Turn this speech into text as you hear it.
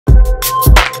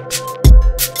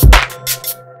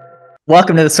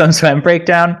Welcome to the SwimSwam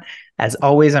Breakdown. As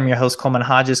always, I'm your host, Coleman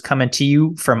Hodges, coming to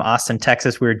you from Austin,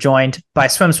 Texas. We're joined by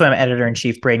SwimSwam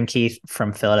Editor-in-Chief Braden Keith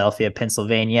from Philadelphia,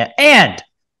 Pennsylvania, and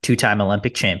two-time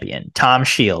Olympic champion Tom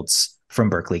Shields from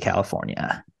Berkeley,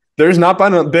 California. There's not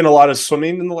been a lot of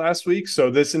swimming in the last week,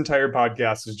 so this entire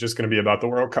podcast is just going to be about the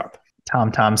World Cup.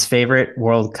 Tom's favorite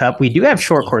World Cup. We do have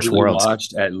short course worlds.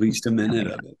 Watched at least a minute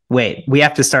of it. Wait, we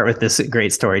have to start with this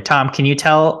great story. Tom, can you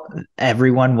tell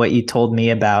everyone what you told me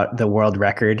about the world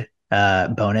record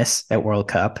bonus at World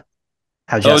Cup?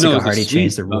 How Jessica Hardy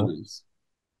changed the rule? Bonus.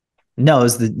 No, it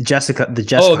was the Jessica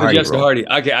Hardy.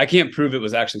 Okay, I can't prove it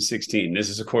was actually 16. This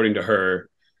is according to her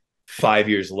 5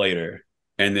 years later.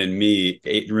 And then me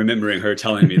remembering her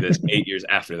telling me this 8 years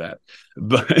after that.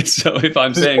 But so if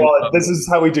I'm saying this is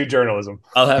how we do journalism,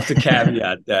 I'll have to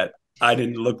caveat that I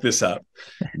didn't look this up.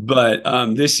 But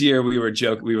this year we were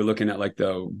looking at like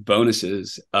the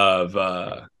bonuses of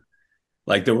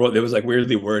like the world. It was like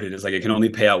weirdly worded. It's like it can only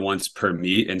pay out once per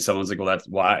meet. And someone's like, well, that's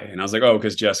why. And I was like, oh,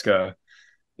 because Jessica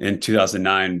in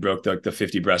 2009 broke the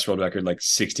 50 breast world record like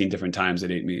 16 different times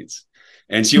at 8 meets.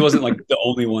 And she wasn't like the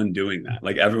only one doing that.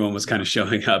 Like everyone was kind of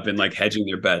showing up and like hedging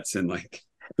their bets and like,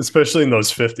 especially in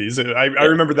those 50s. I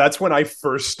remember that's when I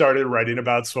first started writing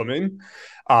about swimming.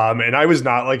 And I was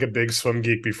not like a big swim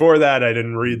geek before that. I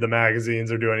didn't read the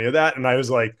magazines or do any of that. And I was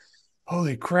like,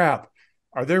 holy crap.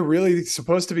 Are there really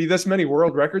supposed to be this many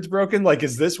world records broken? Like,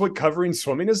 is this what covering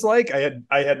swimming is like?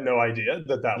 I had no idea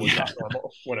that was not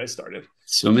normal when I started.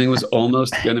 Swimming was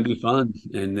almost going to be fun,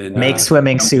 and then make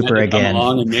swimming super again. Come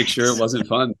along and make sure it wasn't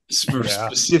fun for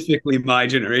specifically my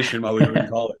generation while we were in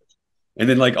college. And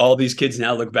then like all these kids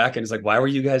now look back and it's like, why were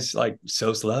you guys like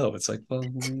so slow? It's like, well,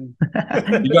 you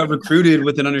got recruited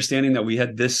with an understanding that we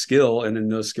had this skill, and then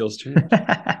those skills changed.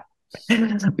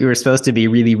 We were supposed to be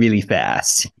really, really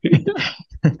fast.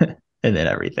 And then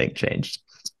everything changed.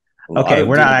 Okay,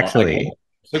 we're not actually.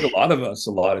 It took a lot of us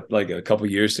like a couple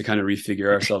years to kind of refigure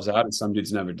ourselves out, and some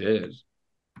dudes never did.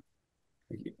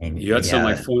 You had some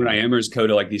like former IMers go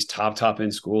to like these top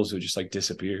end schools who just like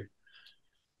disappear.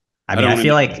 I mean, I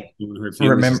feel like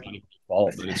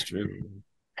but it's true.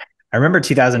 I remember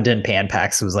 2010 Pan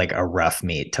Pacs was like a rough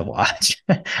meet to watch.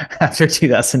 After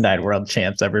 2009 World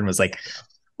Champs, everyone was like,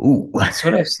 ooh. That's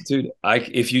what dude.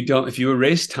 If you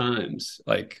erase times,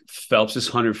 like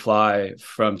Phelps's 100 fly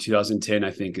from 2010,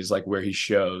 I think is like where he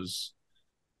shows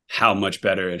how much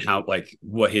better and how like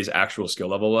what his actual skill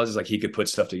level was. Is like he could put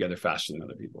stuff together faster than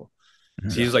other people.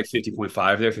 So he was like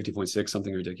 50.5 there, 50.6,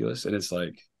 something ridiculous. And it's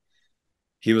like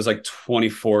he was like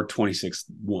 24, 26,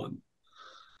 1.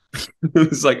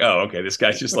 It's like, oh, okay, this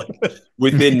guy's just like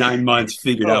within 9 months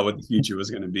figured out what the future was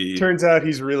going to be. Turns out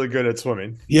he's really good at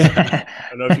swimming. Yeah. I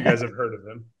don't know if you guys have heard of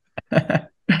him.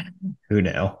 Who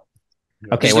knew?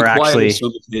 Okay, we're actually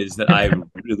is that I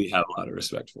really have a lot of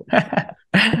respect for.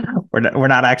 We're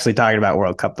not actually talking about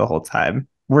World Cup the whole time.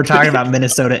 We're talking about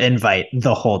Minnesota Invite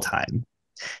the whole time.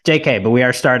 JK, but we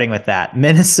are starting with that.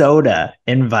 Minnesota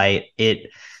Invite.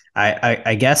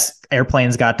 I guess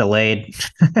airplanes got delayed.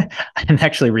 I didn't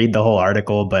actually read the whole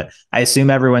article, but I assume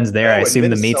everyone's there. I assume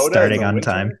the meet's starting on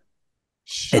time.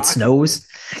 Shocking. It snows.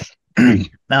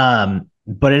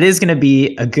 But it is going to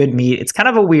be a good meet. It's kind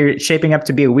of shaping up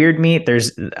to be a weird meet.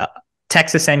 There's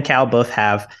Texas and Cal both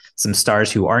have some stars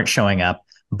who aren't showing up.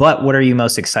 But what are you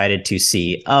most excited to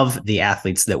see of the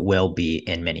athletes that will be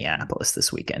in Minneapolis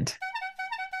this weekend?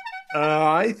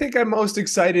 I think I'm most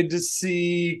excited to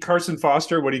see Carson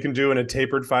Foster, what he can do in a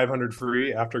tapered 500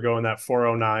 free after going that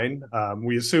 409.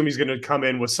 We assume he's going to come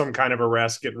in with some kind of a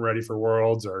rest, getting ready for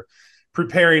Worlds or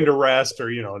preparing to rest,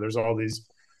 or, there's all these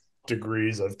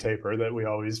degrees of taper that we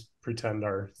always pretend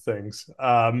are things.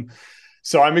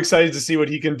 So I'm excited to see what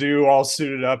he can do all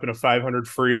suited up in a 500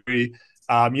 free.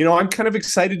 I'm kind of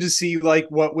excited to see like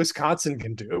what Wisconsin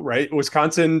can do, right?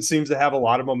 Wisconsin seems to have a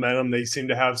lot of momentum. They seem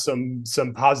to have some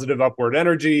positive upward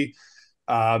energy.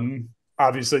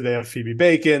 Obviously they have Phoebe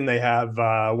Bacon. They have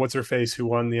what's her face who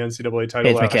won the NCAA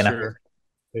title last year.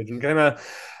 Paige McKenna.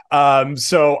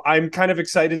 So I'm kind of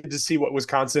excited to see what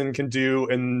Wisconsin can do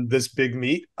in this big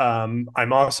meet.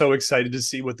 I'm also excited to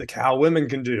see what the Cal women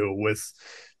can do with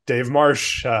Dave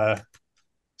Marsh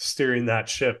steering that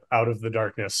ship out of the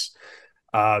darkness.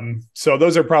 So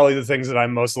those are probably the things that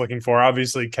I'm most looking for.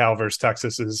 Obviously, Cal versus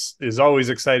Texas is always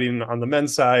exciting on the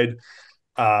men's side.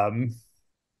 But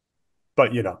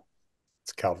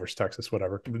it's Cal versus Texas,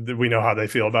 whatever. We know how they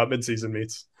feel about midseason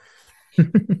meets.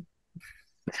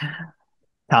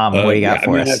 Tom, what do you got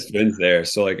for us? I have friends there.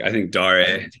 So like I think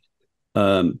Dare,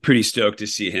 pretty stoked to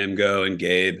see him go, and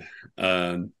Gabe,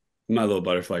 my little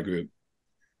butterfly group.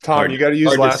 Tom, you got to use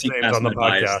hard to last see names past on the my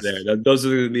bias podcast. there. Those are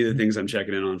going to be the things I'm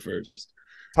checking in on first.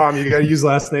 Tom, you got to use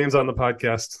last names on the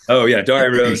podcast. Oh yeah,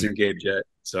 Dari Rose and Gabe Jett.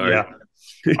 Sorry. Yeah.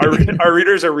 Our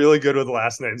readers are really good with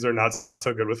last names. They're not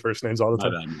so good with first names all the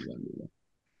time. My bad.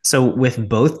 So with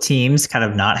both teams kind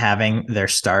of not having their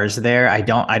stars there, I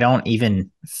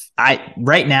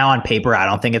right now on paper, I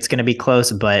don't think it's going to be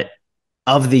close, but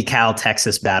of the Cal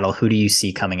Texas battle, who do you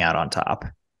see coming out on top?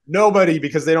 Nobody,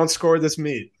 because they don't score this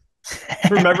meet.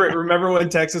 Remember when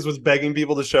Texas was begging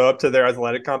people to show up to their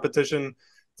athletic competition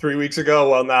 3 weeks ago?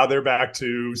 Well, now they're back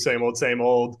to same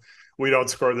old. We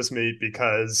don't score this meet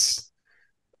because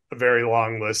a very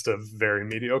long list of very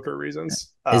mediocre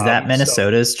reasons. Is that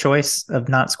Minnesota's choice of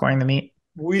not scoring the meet?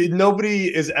 Nobody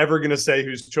is ever going to say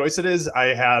whose choice it is.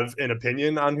 I have an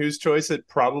opinion on whose choice it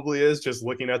probably is, just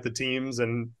looking at the teams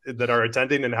and that are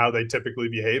attending and how they typically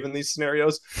behave in these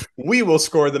scenarios. We will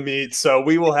score the meet, so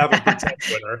we will have a pretend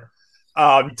winner.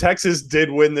 Texas did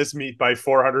win this meet by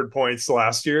 400 points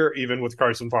last year, even with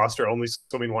Carson Foster only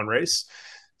swimming one race.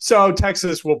 So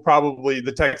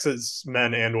the Texas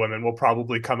men and women will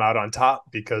probably come out on top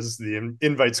because the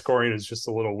invite scoring is just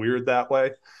a little weird that way.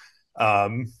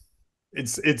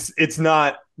 It's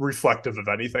not reflective of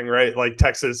anything, right? Like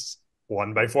Texas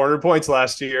won by 400 points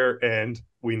last year, and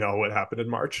we know what happened in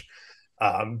March.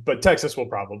 But Texas will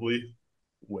probably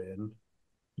win.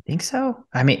 You think so?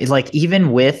 I mean, like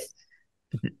even with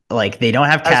like they don't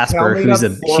have Casper, who's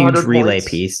a huge relay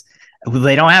piece.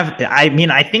 They don't have. I mean,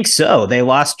 I think so. They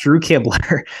lost Drew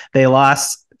Kibler. They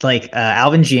lost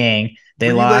Alvin Jiang.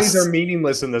 Relays are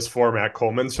meaningless in this format,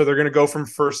 Coleman. So they're going to go from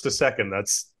first to second.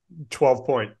 That's 12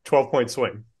 point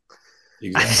swing.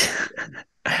 Exactly.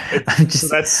 So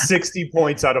that's 60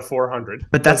 points out of 400.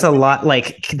 But that's a lot.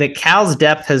 Like the Cal's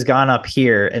depth has gone up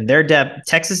here, and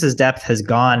Texas's depth has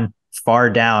gone far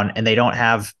down, and they don't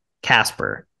have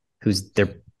Casper, who's their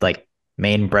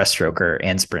main breaststroker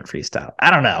and sprint freestyle. I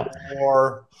don't know.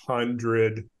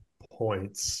 400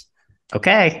 points.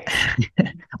 Okay.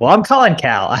 Well, I'm calling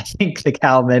Cal. I think the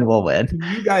Cal men will win. Can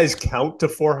you guys count to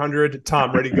 400?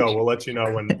 Tom, ready, go. We'll let you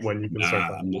know when you can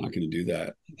start that. I'm not going to do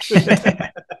that.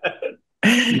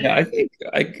 Yeah, I think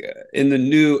in the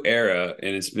new era,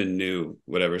 and it's been new,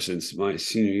 whatever, since my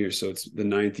senior year, so it's the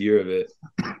 9th year of it,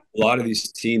 a lot of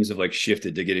these teams have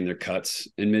shifted to getting their cuts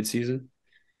in midseason.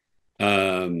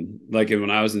 When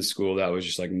I was in school, that was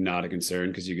just not a concern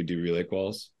because you could do relay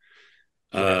quals.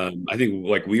 I think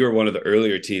we were one of the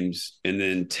earlier teams, and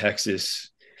then Texas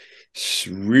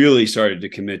really started to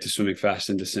commit to swimming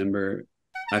fast in December.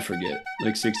 I forget,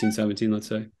 16, 17, let's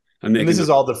say. And this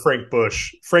is all the Frank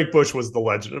Bush. Frank Bush was the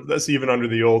legend of this, even under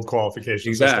the old qualification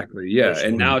exactly, system. Yeah.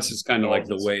 And now it's just kind of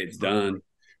the way it's done.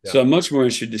 Yeah. So I'm much more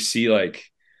interested to see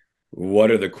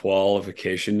what are the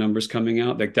qualification numbers coming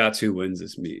out? That's who wins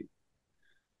this meet.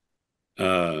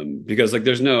 Because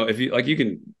there's no, if you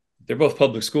can, they're both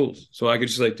public schools, so I could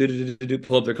just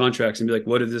pull up their contracts and be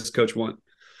what did this coach want?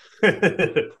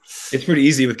 It's pretty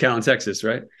easy with Cal and Texas,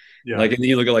 right? Yeah. And then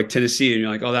you look at Tennessee and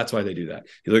you're oh, that's why they do that.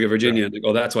 You look at Virginia and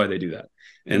oh, that's why they do that.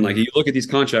 And you look at these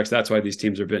contracts, that's why these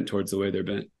teams are bent towards the way they're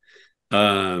bent.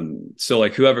 So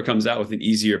whoever comes out with an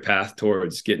easier path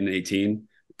towards getting 18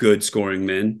 good scoring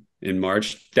men in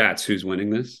March, that's who's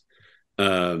winning this.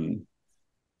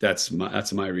 That's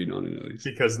my read on it, at least.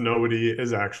 Because nobody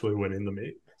is actually winning the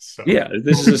meet. So. Yeah,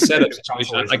 this is a setup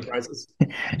situation. I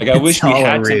wish we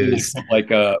had to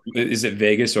is it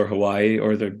Vegas or Hawaii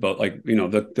or they're both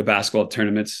the basketball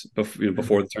tournaments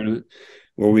before the tournament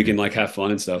where we can have fun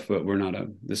and stuff, but we're not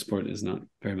this sport is not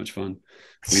very much fun.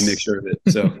 We make sure of it.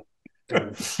 So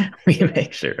we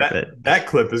make sure of it. That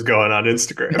clip is going on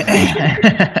Instagram.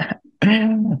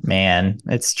 Man,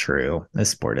 it's true. This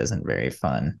sport isn't very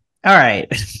fun. All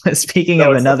right. Speaking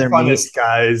of another meet,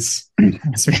 guys.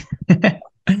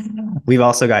 We've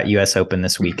also got US Open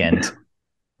this weekend,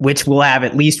 which will have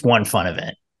at least one fun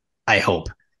event, I hope,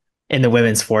 in the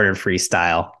women's 400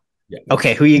 freestyle. Yeah.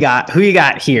 Okay, who you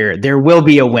got here? There will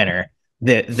be a winner.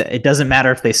 It doesn't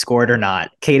matter if they scored or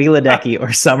not. Katie Ledecky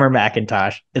or Summer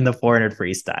McIntosh in the 400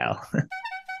 freestyle.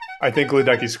 I think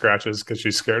Ledecky scratches because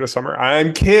she's scared of Summer.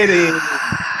 I'm kidding.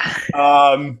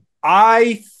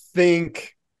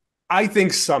 I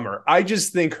think Summer. I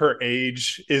just think her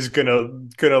age is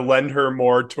gonna lend her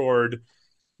more toward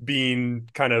being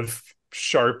kind of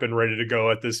sharp and ready to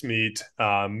go at this meet.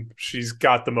 She's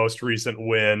got the most recent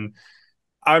win.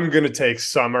 I'm gonna take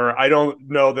Summer. I don't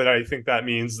know that I think that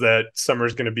means that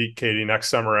Summer's gonna beat Katie next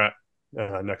summer at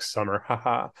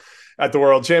the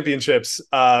World Championships.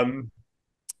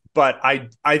 But I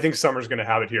think Summer's gonna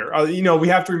have it here. We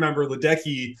have to remember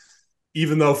Ledecky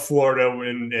even though Florida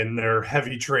in their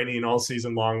heavy training all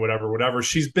season long, whatever,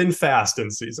 she's been fast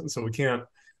in season, so we can't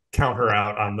count her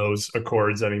out on those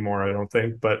accords anymore, I don't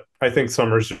think. But I think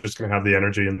Summer's just going to have the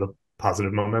energy and the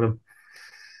positive momentum.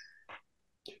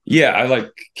 Yeah, I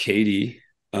like Katie.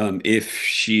 If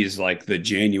she's like the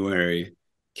January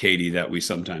Katie that we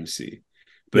sometimes see.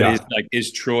 But Yeah.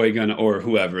 is Troy gonna, or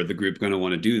whoever the group, gonna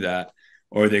want to do that,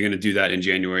 or are they gonna do that in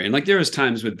January? And like there was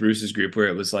times with Bruce's group where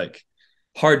it was like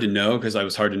hard to know, because I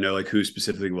was hard to know like who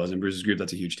specifically was in Bruce's group.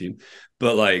 That's a huge team,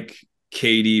 but like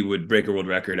Katie would break a world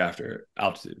record after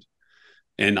altitude,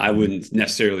 and I wouldn't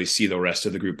necessarily see the rest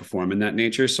of the group perform in that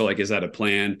nature. So like, is that a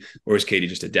plan, or is Katie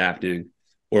just adapting,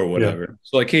 or Yeah. whatever?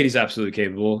 So like, Katie's absolutely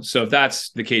capable. So if that's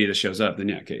the Katie that shows up, then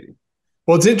yeah, Katie.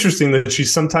 Well, it's interesting that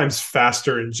she's sometimes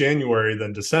faster in January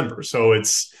than December. So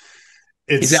it's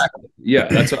Exactly. Yeah,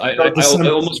 that's what I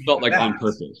December almost felt like on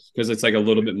purpose, because it's like a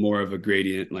little bit more of a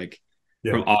gradient. Like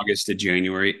yeah. from August to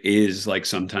January is like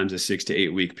sometimes a 6 to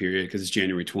 8 week period, because it's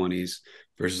January 20s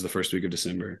versus the first week of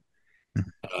December.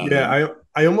 Yeah,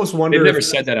 I almost wonder They've never if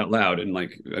said that out loud, and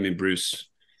like, I mean, Bruce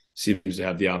seems to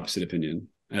have the opposite opinion,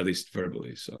 at least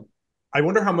verbally. So I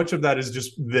wonder how much of that is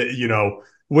just the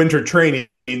winter training.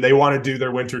 They want to do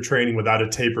their winter training without a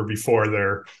taper before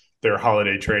their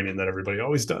holiday training that everybody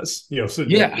always does. So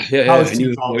yeah. And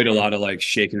you avoid a lot of like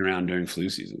shaking around during flu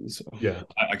season. So yeah,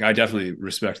 I definitely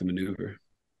respect the maneuver.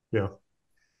 yeah.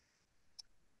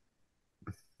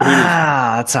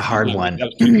 That's a hard one. That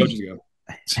was 2 coaches ago.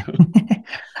 So,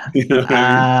 you know what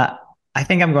I mean? I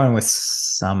think I'm going with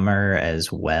Summer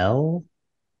as well,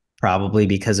 probably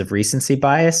because of recency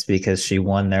bias, because she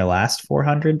won their last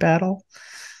 400 battle.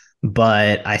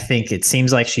 But I think it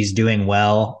seems like she's doing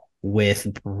well with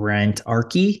Brent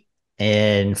Archie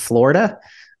in Florida.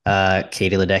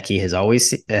 Katie Ledecky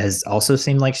has also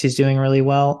seemed like she's doing really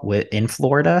well in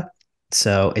Florida.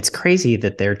 So it's crazy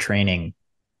that they're training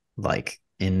like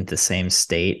in the same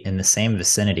state, in the same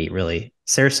vicinity, really.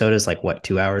 Sarasota's like what,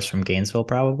 2 hours from Gainesville,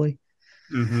 probably,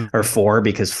 or 4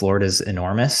 because Florida's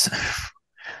enormous.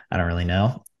 I don't really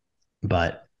know,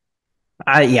 but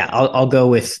I'll go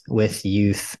with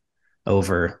youth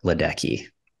over Ledecky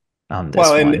on this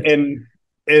one.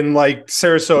 And like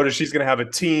Sarasota, she's going to have a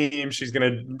team. She's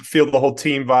going to feel the whole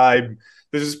team vibe.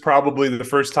 This is probably the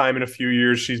first time in a few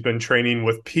years she's been training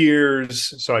with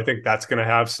peers, so I think that's going to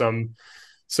have some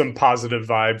positive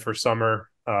vibe for Summer.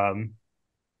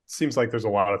 Seems like there's a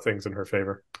lot of things in her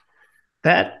favor.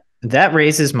 That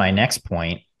raises my next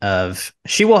point of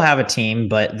she will have a team,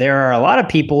 but there are a lot of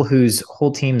people whose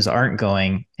whole teams aren't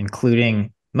going,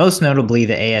 including most notably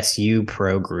the ASU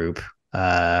pro group.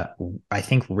 I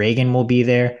think Reagan will be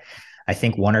there. I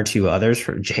think one or two others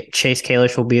for Chase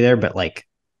Kalish will be there, but like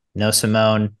no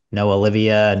Simone, no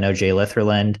Olivia, no Jay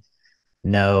Litherland,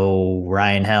 no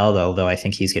Ryan Held, although I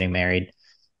think he's getting married.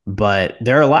 But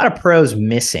there are a lot of pros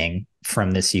missing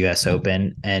from this US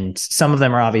Open, and some of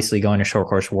them are obviously going to short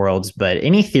course worlds. But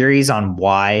any theories on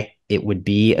why it would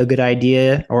be a good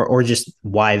idea, or just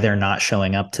why they're not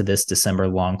showing up to this December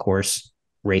long course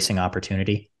racing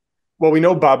opportunity? Well, we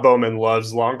know Bob Bowman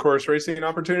loves long course racing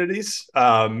opportunities,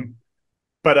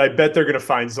 but I bet they're going to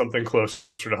find something closer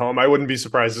to home. I wouldn't be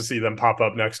surprised to see them pop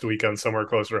up next weekend somewhere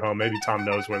closer to home. Maybe Tom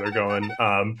knows where they're going.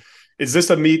 Is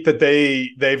this a meet that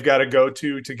they've got to go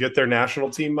to get their national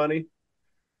team money?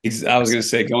 I was going to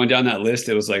say, going down that list,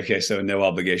 it was like, okay, so no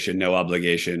obligation,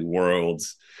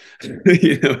 worlds.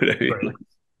 You know what I mean? Right.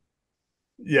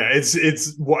 Yeah,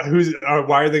 it's why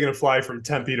are they going to fly from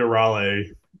Tempe to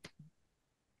Raleigh?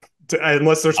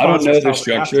 Unless they're sponsors. I don't know their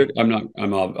structure.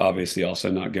 I'm obviously also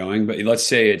not going, but let's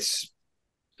say it's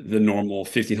the normal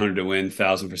 1,500 to win,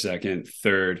 1,000 per second,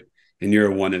 third, and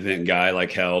you're a one event guy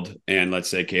like Held, and let's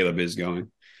say Caleb is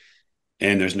going,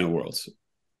 and there's no worlds,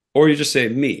 or you just say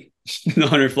me, the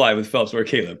 100 fly with Phelps or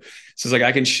Caleb. So it's like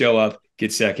I can show up,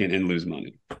 get second, and lose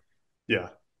money. Yeah,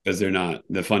 because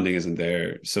the funding isn't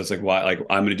there. So it's like, why? Like,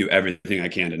 I'm going to do everything I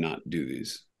can to not do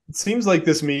these. It seems like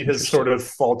this meet has sort of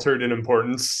faltered in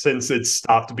importance since it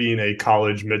stopped being a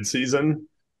college midseason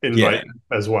invite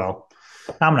as well.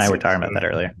 Tom and I were talking about that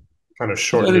earlier. Kind of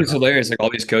short. I think it's hilarious. Like all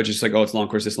these coaches, like, oh, it's long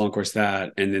course, this long course,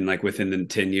 that, and then like within the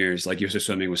 10 years, like USA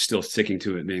Swimming was still sticking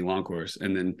to it being long course,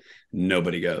 and then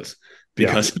nobody goes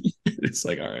because it's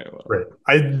like, all right, well, right.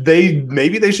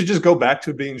 Maybe they should just go back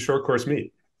to being short course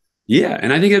meet. Yeah,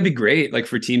 and I think it'd be great, like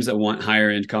for teams that want higher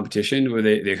end competition, where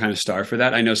they kind of starve for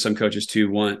that. I know some coaches too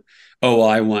want,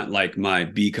 I want like my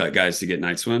B cut guys to get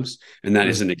night swims, and that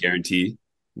isn't a guarantee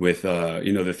with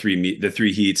the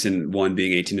three heats and one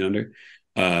being 18 and under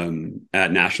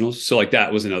at nationals. So like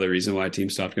that was another reason why a team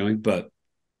stopped going. But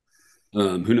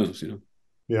who knows?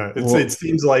 Yeah, Well, it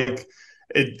seems like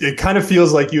it kind of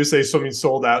feels like USA Swimming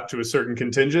sold out to a certain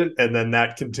contingent, and then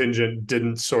that contingent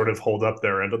didn't sort of hold up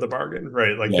their end of the bargain,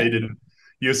 right? Like Yeah. they didn't.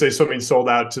 USA Swimming sold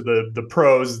out to the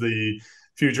pros, the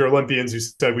future Olympians who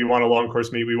said we want a long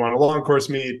course meet, we want a long course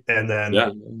meet, and then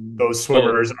Yeah. those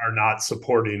swimmers are not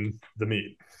supporting the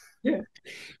meet. Yeah.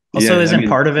 also, Yeah. I isn't mean,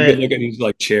 part of you could it look at his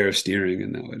like chair of steering,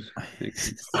 and that would make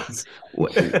sense.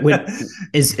 when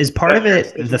is part of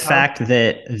it the fact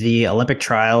that the Olympic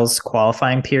trials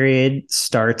qualifying period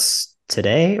starts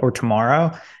today or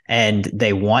tomorrow, and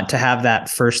they want to have that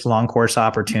first long course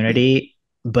opportunity,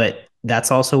 but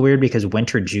that's also weird because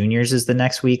Winter Juniors is the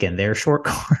next week and their short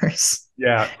course.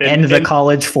 Yeah, and the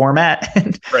college format.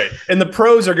 Right. And the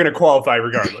pros are going to qualify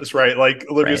regardless, right? Like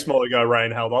Olivia Right. Smoliga,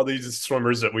 Ryan Held, all these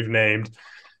swimmers that we've named,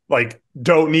 like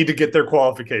don't need to get their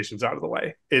qualifications out of the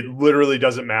way. It literally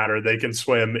doesn't matter. They can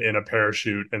swim in a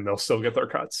parachute and they'll still get their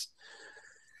cuts.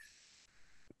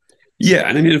 Yeah,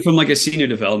 and I mean, from like a senior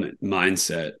development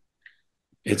mindset,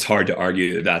 it's hard to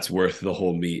argue that that's worth the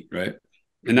whole meet, right?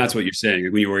 And that's what you're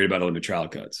saying when you're worried about Olympic trial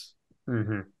cuts.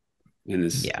 Mm-hmm. And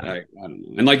this, Yeah. I don't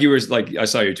know. And like you were like, I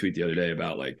saw your tweet the other day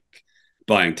about like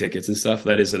buying tickets and stuff.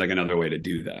 That is like another way to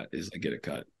do that is like get a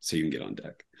cut so you can get on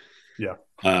deck. Yeah.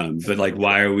 But like,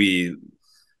 why are we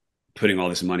putting all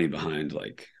this money behind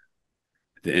like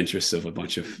the interests of a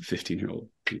bunch of 15-year-old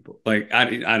people? Like, I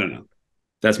don't know.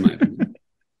 That's my opinion.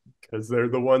 Because they're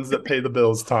the ones that pay the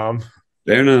bills, Tom.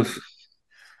 Fair enough.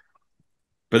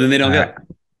 But then they don't get.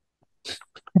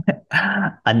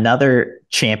 Another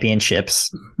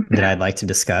championships that I'd like to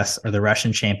discuss are the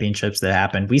Russian championships that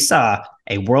happened. We saw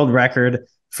a world record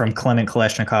from Clement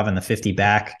Kolesnikov in the 50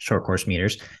 back short course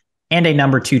meters, and a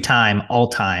number 2 time all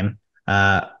time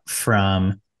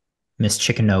from Miss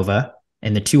Chickanova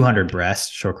in the 200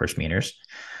 breast short course meters.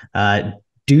 Do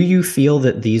you feel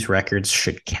that these records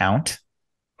should count,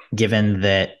 given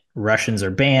that Russians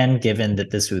are banned, given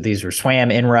that these were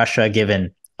swam in Russia,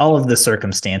 given all of the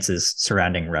circumstances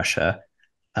surrounding Russia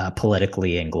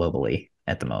politically and globally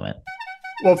at the moment?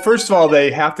 Well, first of all,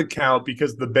 they have to count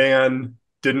because the ban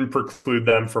didn't preclude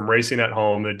them from racing at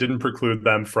home. It didn't preclude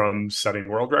them from setting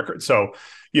world records. So,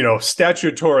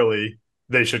 statutorily,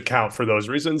 they should count for those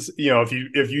reasons.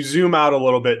 If you zoom out a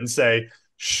little bit and say,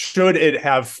 should it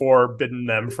have forbidden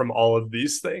them from all of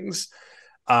these things?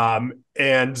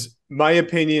 And my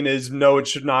opinion is no, it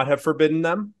should not have forbidden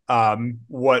them.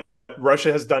 What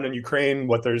Russia has done in Ukraine,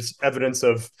 what there's evidence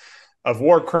of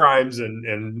war crimes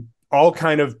and all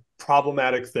kind of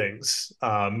problematic things.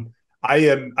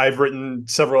 I've written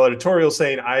several editorials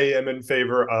saying I am in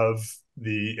favor of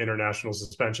the international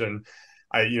suspension.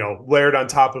 Layered on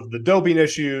top of the doping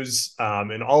issues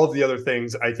and all of the other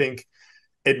things, I think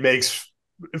it makes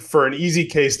for an easy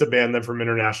case to ban them from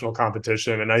international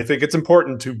competition. And I think it's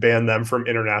important to ban them from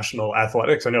international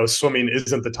athletics. I know swimming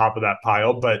isn't the top of that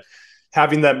pile, but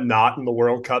having them not in the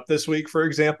World Cup this week, for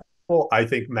example, I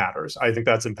think matters. I think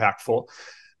that's impactful.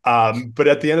 But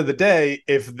at the end of the day,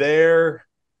 if they're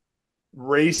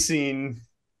racing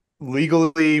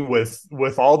legally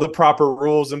with all the proper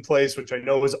rules in place, which I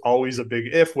know is always a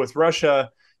big if with Russia,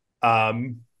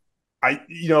 world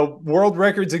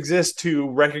records exist to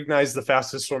recognize the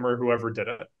fastest swimmer who ever did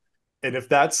it. And if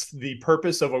that's the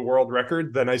purpose of a world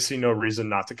record, then I see no reason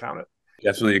not to count it.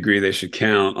 Definitely agree they should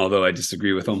count, although I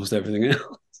disagree with almost everything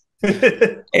else.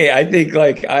 Hey, I think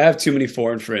like I have too many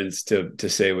foreign friends to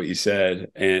say what you said,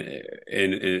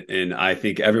 and I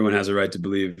think everyone has a right to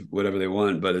believe whatever they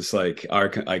want, but it's like I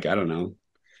don't know.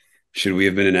 Should we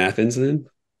have been in Athens then?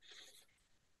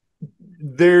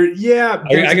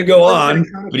 I could go on,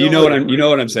 but you know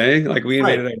what I'm saying? Like we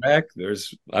invaded Iraq.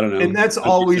 There's I don't know, and that's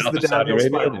always the downhill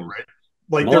spiral, right?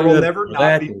 Like there will never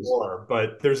not be war,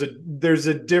 but there's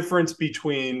a difference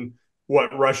between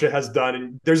what Russia has done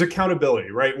and there's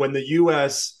accountability, right? When the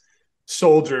U.S.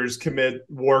 soldiers commit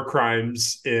war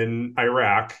crimes in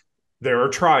Iraq, there are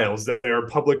trials, there are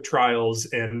public trials,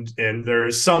 and there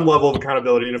is some level of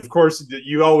accountability. And of course,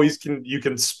 you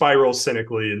can spiral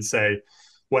cynically and say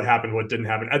what happened, what didn't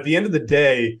happen. At the end of the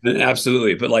day,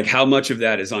 absolutely. But like, how much of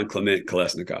that is on Clement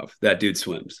Kolesnikov? That dude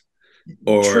swims,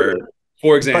 or. True.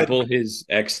 For example, his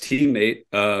ex-teammate,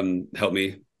 help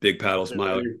me, big paddle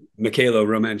smiler, Mikhailo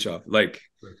Romanchov. Like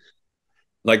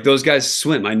those guys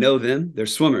swim. I know them. They're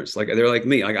swimmers. Like they're like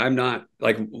me. Like I'm not.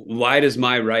 Like why does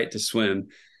my right to swim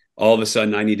all of a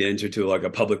sudden I need to enter to like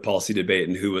a public policy debate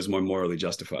and who was more morally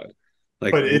justified?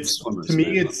 Like, but it's swimmers, to me,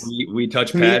 man. It's we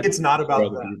touch pad. It's not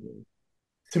about that. People.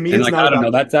 To me, and it's like not. I don't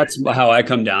know. That's how I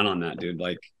come down on that, dude.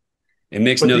 Like it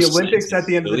makes no sense. The Olympics at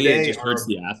the end of the day it just hurts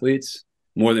the athletes.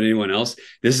 more than anyone else.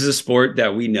 This is a sport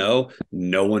that we know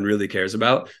no one really cares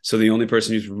about. So the only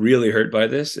person who's really hurt by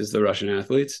this is the Russian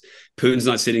athletes. Putin's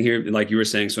not sitting here, like you were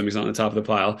saying, swimming's on the top of the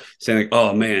pile, saying like,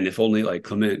 oh man, if only like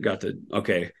Clement got the,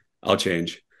 okay, I'll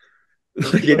change.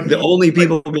 Like the only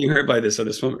people being hurt by this are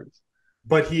the swimmers.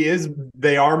 But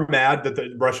they are mad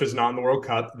that Russia's not in the World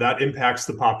Cup. That impacts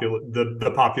the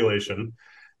population.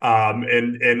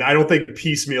 And I don't think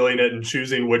piecemealing it and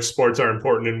choosing which sports are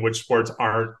important and which sports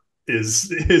aren't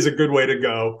is a good way to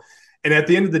go. And at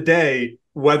the end of the day,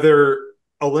 whether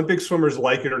Olympic swimmers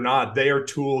like it or not, they are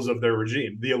tools of their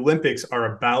regime. The Olympics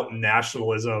are about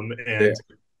nationalism and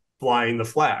flying the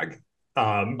flag.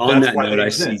 On that note, I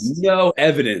see no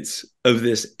evidence of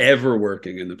this ever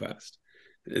working in the past.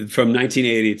 From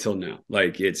 1980 till now,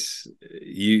 like it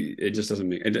just doesn't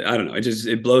make, I don't know,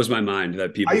 it blows my mind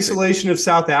that people isolation of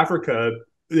South Africa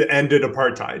ended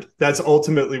apartheid. That's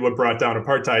ultimately what brought down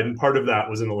apartheid, and part of that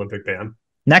was an Olympic ban.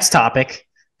 Next topic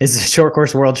is the short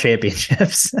course world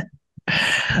championships.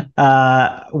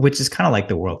 Which is kind of like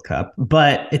the World Cup,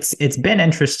 but it's been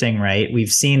interesting, right?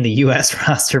 We've seen the US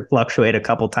roster fluctuate a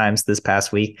couple times this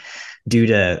past week due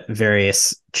to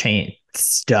various chain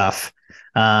stuff.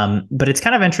 But it's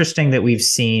kind of interesting that we've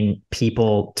seen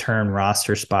people turn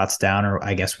roster spots down, or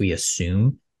I guess we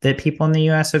assume that people in the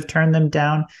US have turned them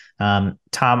down. Tom,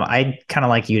 I'd kind of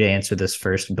like you to answer this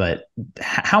first, but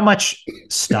how much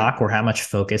stock or how much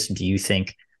focus do you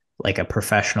think like a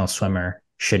professional swimmer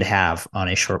should have on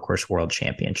a short course world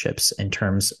championships in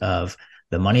terms of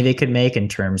the money they could make, in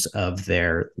terms of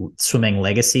their swimming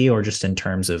legacy, or just in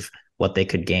terms of what they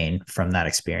could gain from that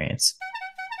experience?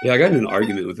 Yeah, I got in an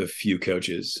argument with a few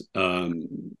coaches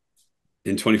in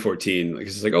 2014. Like,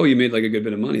 it's like, oh, you made like a good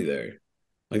bit of money there.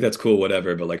 Like, that's cool,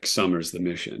 whatever. But like, summer's the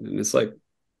mission. And it's like,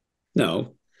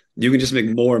 no, you can just make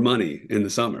more money in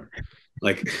the summer.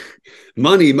 Like,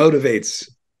 money motivates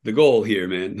the goal here,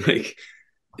 man. Like,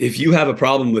 if you have a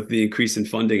problem with the increase in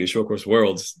funding in short course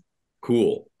worlds,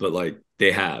 cool. But like,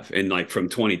 they have. And like from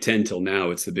 2010 till now,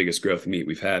 it's the biggest growth meet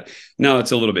we've had. Now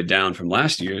it's a little bit down from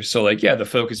last year. So like, yeah, the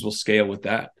focus will scale with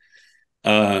that.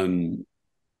 And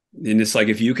it's like,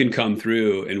 if you can come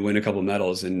through and win a couple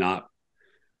medals and not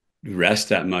rest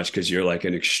that much because you're like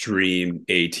an extreme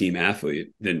A-team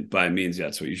athlete, then by means,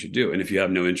 that's what you should do. And if you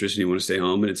have no interest and you want to stay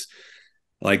home, and it's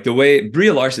like the way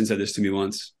Bria Larson said this to me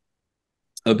once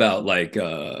about like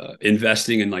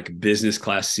investing in like business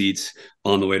class seats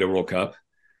on the way to World Cup.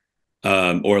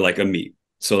 Or like a meet.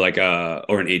 So like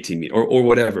or an 18 meet or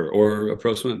whatever, or a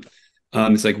pro swim.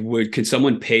 It's like, could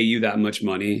someone pay you that much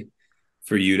money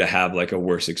for you to have like a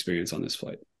worse experience on this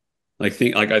flight? I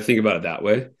think about it that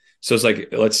way. So it's like,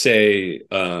 let's say,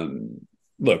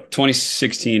 look,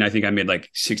 2016, I think I made like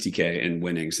 60K in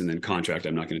winnings, and then contract,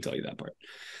 I'm not going to tell you that part.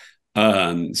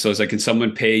 So it's like, can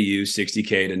someone pay you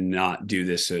 60K to not do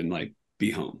this and like be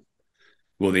home?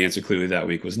 Well, the answer clearly that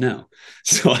week was no.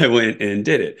 So I went and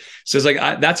did it. So it's like,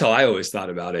 that's how I always thought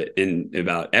about it and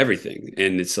about everything.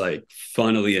 And it's like,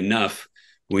 funnily enough,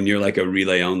 when you're like a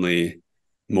relay only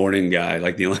morning guy,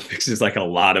 like the Olympics is like a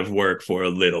lot of work for a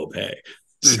little pay.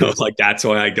 So it's like, that's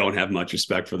why I don't have much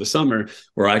respect for the summer,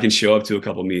 where I can show up to a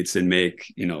couple meets and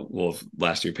make, well,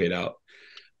 last year paid out.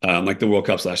 Like the World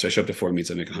Cups last year, I showed up to 4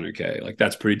 meets, I make 100K. Like,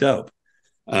 that's pretty dope.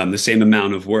 The same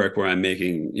amount of work where I'm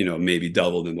making, maybe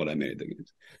double than what I made at the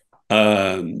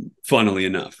games. Funnily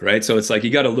enough, right? So it's like, you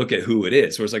got to look at who it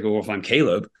is. Where it's like, well, if I'm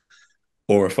Caleb,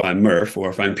 or if I'm Murph, or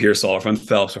if I'm Pearsall, or if I'm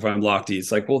Phelps, or if I'm Lochte,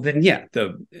 it's like, well, then yeah,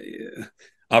 the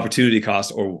opportunity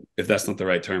cost, or if that's not the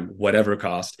right term, whatever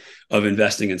cost of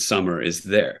investing in summer is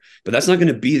there. But that's not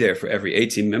going to be there for every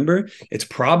A-team member. It's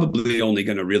probably only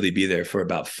going to really be there for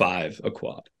about 5 a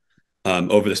quad.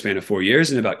 Over the span of 4 years,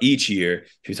 and about each year,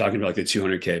 if you're talking about like the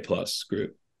 200K plus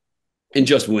group, and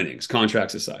just winnings,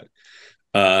 contracts aside,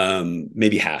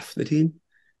 maybe half the team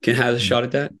can have a shot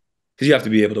at that, because you have to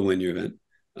be able to win your event.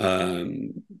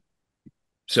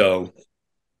 So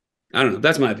I don't know.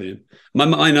 That's my opinion.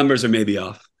 My numbers are maybe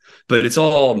off, but it's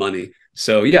all money.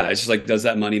 So yeah, it's just like, does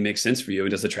that money make sense for you?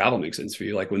 And does the travel make sense for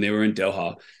you? Like when they were in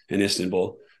Doha and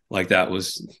Istanbul, like that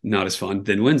was not as fun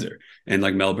than Windsor, and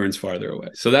like Melbourne's farther away.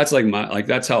 So that's like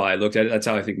that's how I looked at it. That's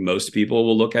how I think most people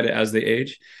will look at it as they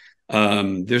age.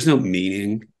 There's no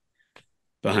meaning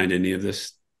behind any of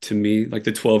this to me. Like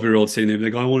the 12-year-old sitting there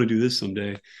like, oh, I want to do this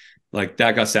someday. Like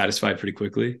that got satisfied pretty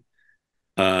quickly.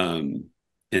 And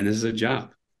this is a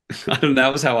job.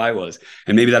 That was how I was.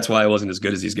 And maybe that's why I wasn't as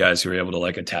good as these guys who were able to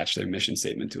like attach their mission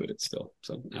statement to it still.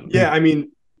 So I don't know. Yeah, I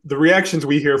mean, the reactions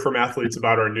we hear from athletes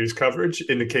about our news coverage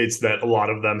indicates that a lot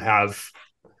of them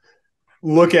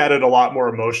look at it a lot more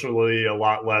emotionally, a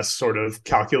lot less sort of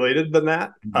calculated than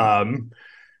that.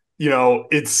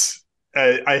 it's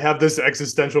I have this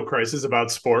existential crisis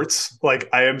about sports. Like,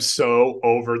 I am so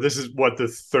over. This is what, the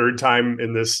third time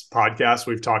in this podcast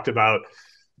we've talked about,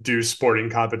 do sporting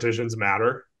competitions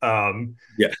matter?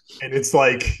 Yeah. And it's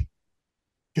like,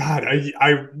 God,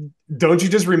 I don't you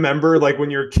just remember, like, when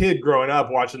you're a kid growing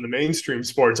up watching the mainstream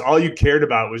sports, all you cared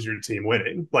about was your team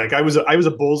winning. Like, I was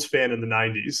a Bulls fan in the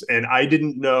 90s, and I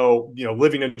didn't know,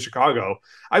 living in Chicago,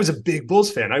 I was a big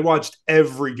Bulls fan. I watched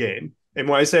every game. And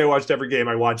when I say I watched every game,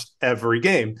 I watched every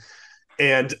game.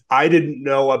 And I didn't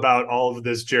know about all of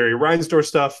this Jerry Reinsdorf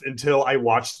stuff until I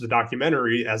watched the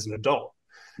documentary as an adult.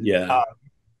 Yeah.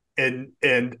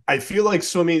 And I feel like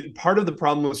swimming, part of the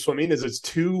problem with swimming is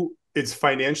it's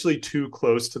financially too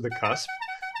close to the cusp.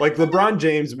 Like, LeBron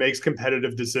James makes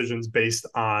competitive decisions based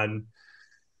on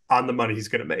the money he's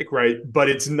going to make, right? But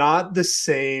it's not the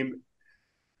same.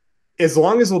 As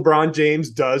long as LeBron James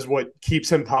does what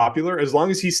keeps him popular, as long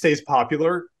as he stays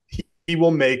popular, he will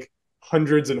make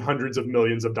hundreds and hundreds of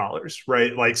millions of dollars,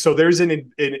 right? Like, so there's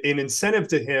an incentive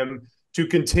to him to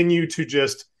continue to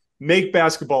just make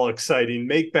basketball exciting,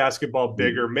 make basketball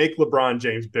bigger, make LeBron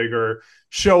James bigger,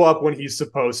 show up when he's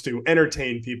supposed to,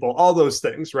 entertain people, all those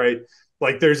things, right?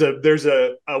 Like, there's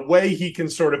a way he can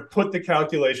sort of put the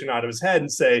calculation out of his head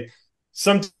and say,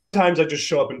 sometimes I just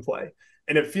show up and play.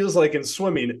 And it feels like in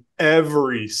swimming,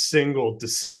 every single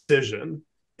decision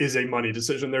is a money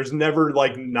decision. There's never,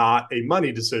 like, not a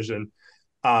money decision.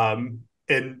 And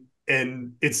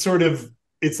it's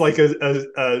like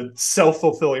a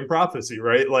self-fulfilling prophecy,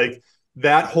 right? Like,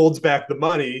 that holds back the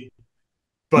money,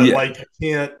 but like, you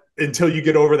can't, until you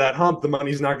get over that hump, the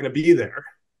money's not going to be there.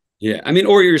 Yeah. I mean,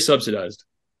 or you're subsidized.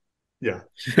 Yeah.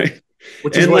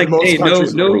 Which is, and like, hey,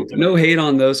 no hate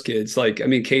on those kids. Like, I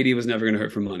mean, Katie was never going to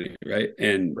hurt for money, right?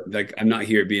 And like, I'm not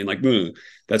here being like,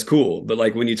 that's cool. But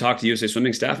like, when you talk to USA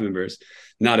Swimming staff members,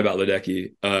 not about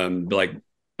Ledecky, but like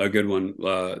a good one,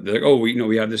 they're like, oh,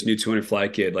 we have this new 200 fly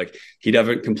kid. Like, he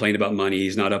doesn't complain about money.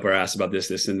 He's not up our ass about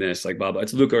this, and this. Like, blah blah.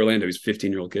 It's Luca Orlando. He's a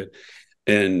 15-year-old kid,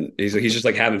 and he's just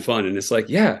like having fun. And it's like,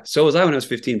 yeah, so was I when I was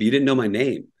 15, but you didn't know my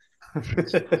name.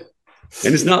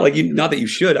 And it's not like not that you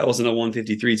should. I wasn't a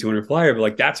 153 200 flyer, but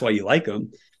like, that's why you like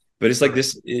them. But it's like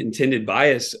this intended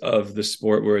bias of the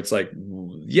sport where it's like,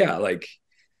 yeah, like,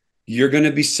 you're going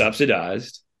to be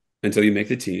subsidized until you make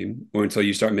the team, or until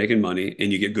you start making money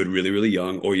and you get good really, really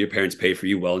young, or your parents pay for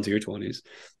you well into your 20s,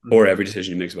 or every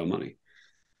decision you make is about money.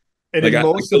 And like,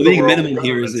 the league minimum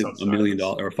here is $1 million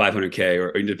or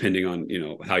 $500K, or depending on,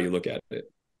 how you look at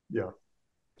it. Yeah.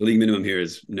 The league minimum here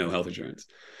is no health insurance.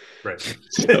 Right.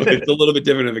 So it's a little bit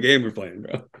different of a game we're playing,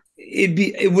 bro.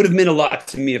 It would have meant a lot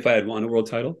to me if I had won a world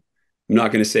title. I'm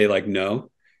not going to say like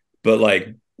no, but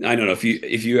like, I don't know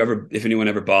if anyone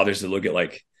ever bothers to look at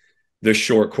like the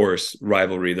short course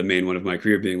rivalry, the main one of my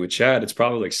career being with Chad, it's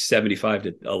probably like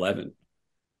 75-11.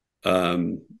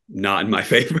 Not in my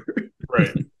favor.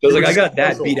 Right. So like, I got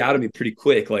that beat out of me pretty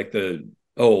quick. Like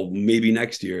maybe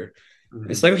next year. Mm-hmm.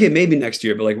 It's like, okay, maybe next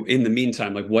year, but like, in the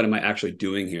meantime, like, what am I actually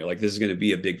doing here? Like, this is going to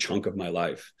be a big chunk of my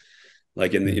life.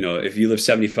 Like, in the, if you live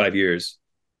 75 years,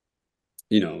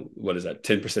 what is that?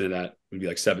 10% of that would be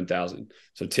like 7,000.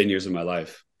 So 10 years of my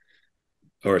life,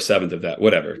 or a seventh of that,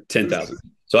 whatever, 10,000.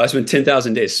 So I spent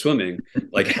 10,000 days swimming.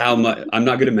 Like, how much? I'm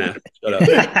not good at math. Shut up.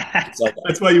 It's like,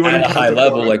 that's why you went at a high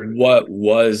level. Like, what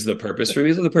was the purpose for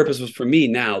me? So the purpose was for me,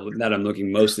 now that I'm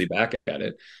looking mostly back at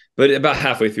it. But about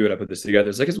halfway through it, I put this together.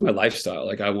 It's like, it's my lifestyle.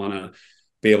 Like, I want to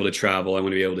be able to travel. I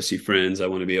want to be able to see friends. I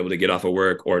want to be able to get off of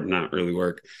work, or not really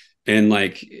work. And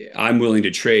like, I'm willing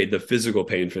to trade the physical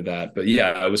pain for that. But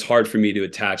yeah, it was hard for me to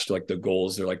attach to like the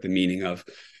goals or like the meaning of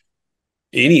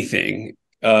anything.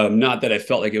 Not that I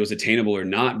felt like it was attainable or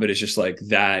not, but it's just like,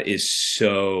 that is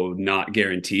so not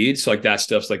guaranteed. So like, that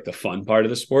stuff's like the fun part of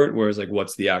the sport. Whereas like,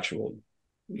 what's the actual,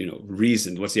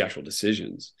 reason? What's the actual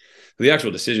decisions? The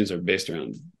actual decisions are based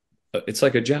around, it's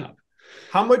like a job.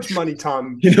 How much money,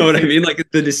 Tom? You know what I mean? Like,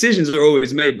 the decisions are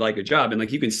always made like a job, and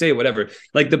like, you can say whatever.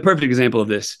 Like, the perfect example of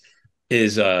this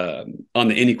is on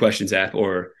the Any Questions app,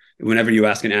 or whenever you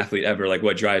ask an athlete ever, like,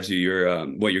 what drives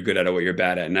you, what you're good at or what you're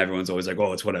bad at, and everyone's always like,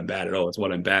 oh, it's what I'm bad at. Oh, it's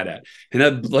what I'm bad at. And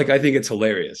that, like, I think it's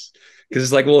hilarious, because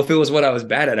it's like, well, if it was what I was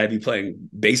bad at, I'd be playing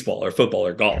baseball or football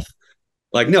or golf.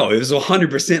 Like, no, it was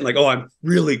 100% like, oh, I'm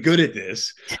really good at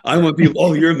this. I want people,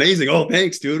 oh, you're amazing. Oh,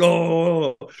 thanks, dude.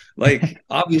 Oh, like,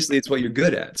 obviously it's what you're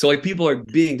good at. So like, people are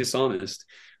being dishonest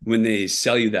when they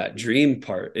sell you that dream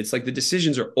part. It's like, the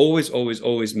decisions are always, always,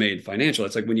 always made financial.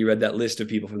 It's like when you read that list of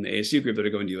people from the ASU group that are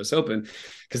going to US Open,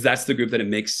 because that's the group that it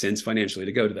makes sense financially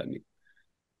to go to that meet.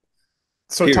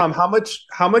 So period. Tom,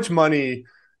 how much money,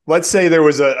 let's say there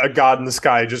was a God in the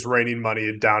sky just raining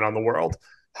money down on the world.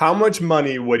 how much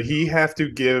money would he have to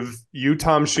give you,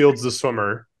 Tom Shields, the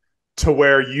swimmer, to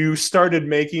where you started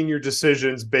making your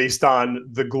decisions based on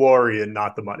the glory and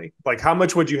not the money? Like, how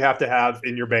much would you have to have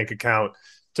in your bank account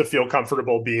to feel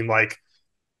comfortable being like,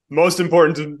 most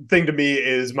important thing to me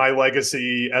is my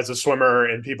legacy as a swimmer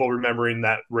and people remembering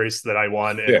that race that I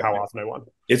won and how often I won?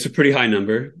 It's a pretty high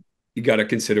number. You got to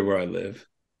consider where I live,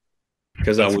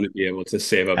 because I want to be able to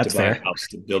save up to buy a house,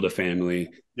 to build a family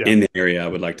in the area I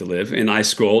would like to live. And I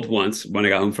scrolled once when I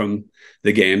got home from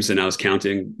the games and I was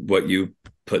counting what you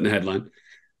put in the headline.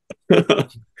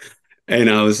 And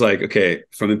I was like, okay,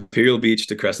 from Imperial Beach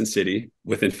to Crescent City,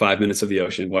 within 5 minutes of the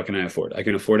ocean, what can I afford? I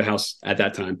can afford a house at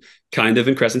that time, kind of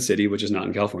in Crescent City, which is not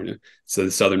in California. So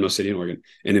the southernmost city in Oregon,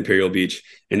 and Imperial Beach,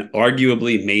 and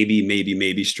arguably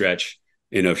maybe stretch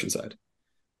in Oceanside.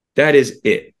 That is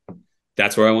it.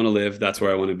 That's where I want to live. That's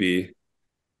where I want to be.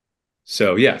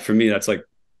 So yeah, for me, that's like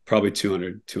probably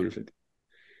 200, 250,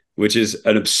 which is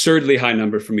an absurdly high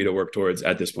number for me to work towards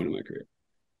at this point in my career.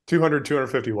 200,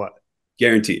 250 what?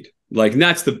 Guaranteed. Like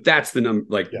that's the number,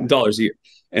 like dollars a year.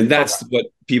 And that's what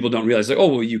people don't realize. Like, oh,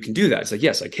 well, you can do that. It's like,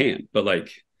 yes, I can. But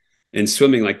like in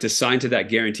swimming, like to sign to that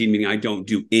guaranteed, meaning I don't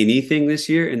do anything this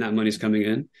year and that money's coming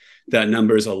in, that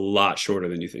number is a lot shorter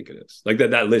than you think it is. Like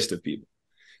that list of people.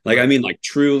 Like, I mean, like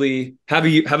truly have a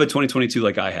 2022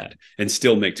 like I had and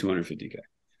still make 250K.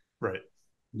 Right.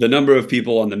 The number of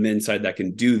people on the men's side that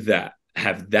can do that,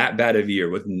 have that bad of a year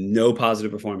with no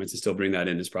positive performance and still bring that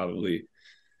in is probably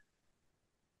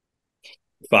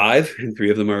 5, and 3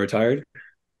 of them are retired.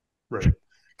 Right.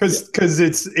 Because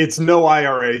it's no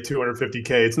IRA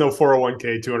 250K, it's no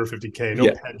 401k 250K,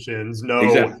 no pensions,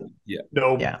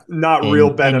 not real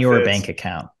benefits in your bank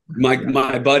account.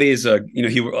 My buddy is a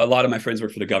lot of my friends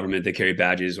work for the government. They carry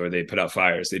badges or they put out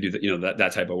fires. They do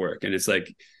that type of work, and it's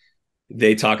like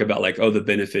they talk about like, oh, the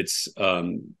benefits other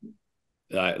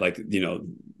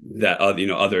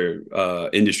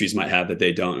industries might have that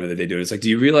they don't, or that they do. And it's like, do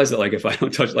you realize that like if I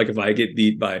don't touch, like if I get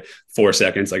beat by 4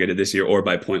 seconds like I did this year, or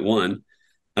by 0.1,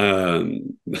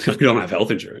 I don't have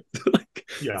health insurance. Like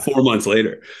 4 months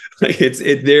later, like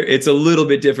it's a little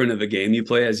bit different of a game you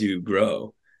play as you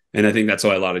grow. And I think that's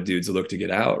why a lot of dudes look to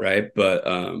get out, right? But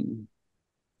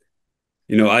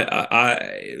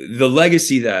the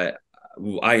legacy that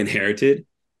I inherited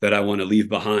that I want to leave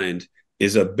behind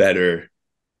is a better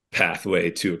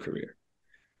pathway to a career.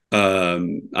 I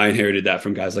inherited that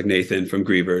from guys like Nathan from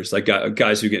Grievers, like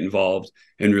guys who get involved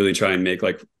and really try and make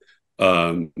like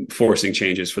forcing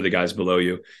changes for the guys below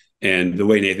you. And the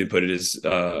way Nathan put it is, in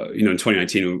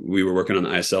 2019, we were working on the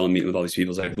ISL and meeting with all these people.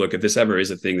 It's like, look, if this ever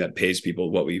is a thing that pays people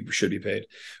what we should be paid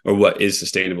or what is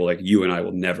sustainable, like you and I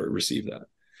will never receive that.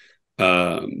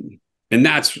 And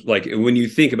that's like, when you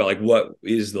think about like, what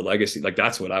is the legacy? Like,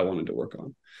 that's what I wanted to work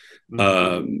on.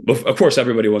 Of course,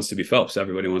 everybody wants to be Phelps.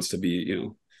 Everybody wants to be,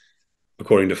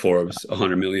 according to Forbes,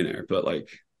 100 millionaire. But like,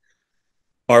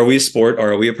 are we a sport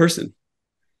or are we a person?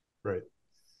 Right.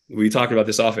 We talked about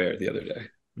this off air the other day.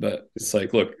 But it's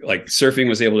like, look, like surfing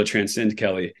was able to transcend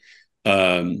Kelly.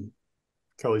 Kelly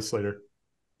Slater.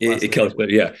 Kelly Slater,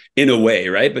 yeah, in a way,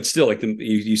 right? But still, like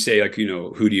you say, like,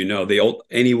 who do you know?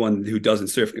 Anyone who doesn't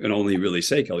surf can only really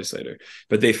say Kelly Slater.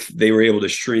 But they were able to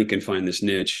shrink and find this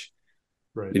niche.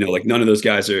 Right. Like none of those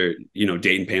guys are,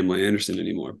 dating Pamela Anderson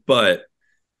anymore. But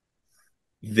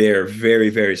they're very,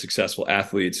 very successful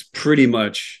athletes, pretty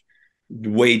much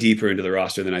way deeper into the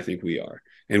roster than I think we are,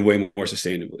 and way more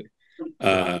sustainably.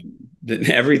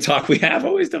 Every talk we have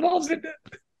always devolves into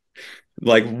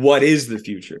like, what is the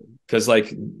future? Because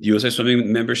like USA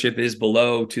Swimming membership is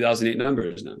below 2008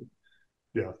 numbers now.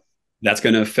 Yeah, that's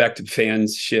going to affect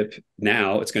fanship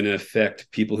now. It's going to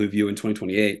affect people who view in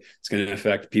 2028. It's going to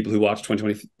affect people who watch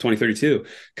 2032.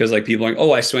 Because like people are like,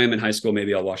 oh, I swam in high school,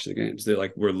 maybe I'll watch the games. They're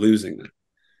like, we're losing that.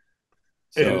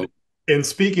 So, and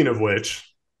speaking of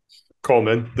which,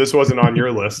 Coleman, this wasn't on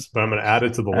your list, but I'm going to add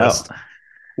it to the list.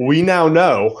 We now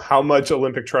know how much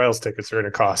Olympic trials tickets are going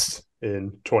to cost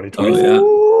in 2020.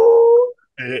 Oh,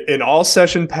 yeah. An all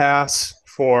session pass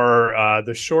for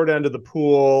the short end of the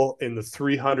pool in the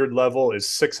 300 level is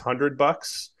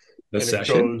 $600. The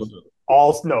session?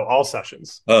 All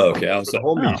sessions. Oh, okay. For the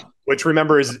whole meet, which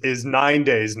remember is 9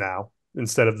 days now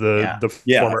instead of the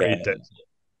former 8 days.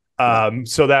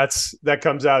 So that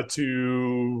comes out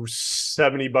to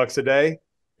 $70 a day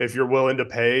if you're willing to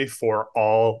pay for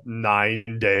all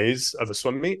 9 days of a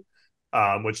swim meet,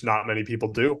 which not many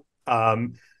people do.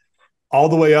 All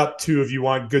the way up to, if you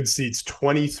want good seats,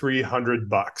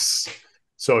 $2,300.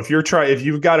 So if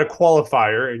you've got a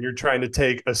qualifier and you're trying to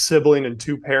take a sibling and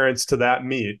 2 parents to that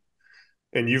meet,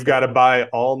 and you've got to buy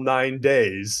all 9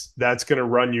 days, that's going to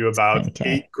run you about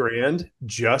Okay. $8,000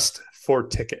 just for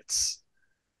tickets.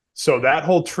 So that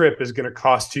whole trip is going to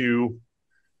cost you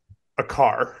a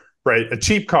car, right? A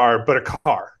cheap car, but a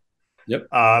car. Yep.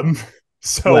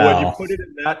 So when you put it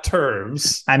in that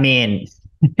terms, I mean,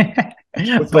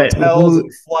 with but hotels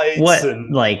and flights what,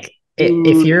 and like, if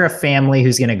food, you're a family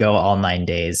who's going to go all 9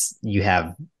 days, you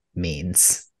have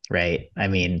means, right? I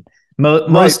mean, right,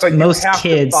 but you most have to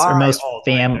kids or buy most all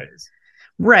 9 fam, days.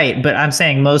 right? But I'm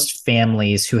saying most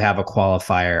families who have a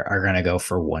qualifier are going to go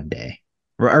for one day,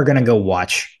 or are going to go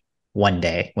watch one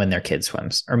day when their kid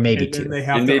swims, or maybe And then two. they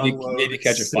have And to maybe unload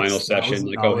catch a final session.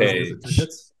 Like, oh, $6,000 worth hey, of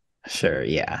tickets. Sure,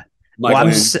 yeah. Well,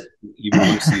 Michael, you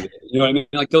want to see that? You know what I mean?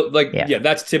 yeah. Yeah,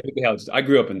 that's typically how it's. I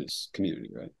grew up in this community,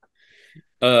 right?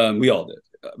 We all did,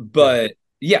 but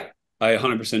yeah, I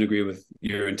 100% agree with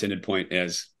your intended point.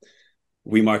 As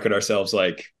we market ourselves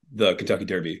like the Kentucky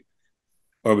Derby,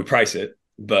 or we price it,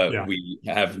 but we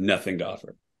have nothing to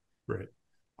offer. Right.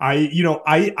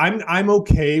 I'm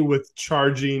okay with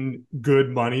charging good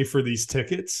money for these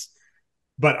tickets,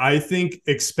 but I think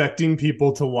expecting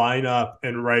people to line up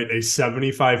and write a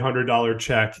 $7,500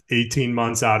 check 18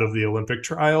 months out of the Olympic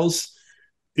trials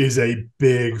is a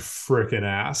big freaking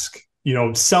ask.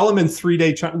 Sell them in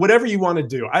 3-day, whatever you want to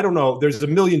do. I don't know. There's a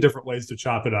million different ways to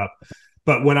chop it up.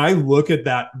 But when I look at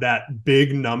that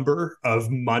big number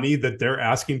of money that they're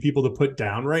asking people to put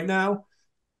down right now,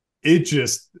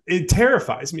 it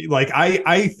terrifies me. Like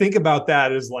I think about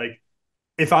that as like,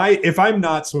 if I'm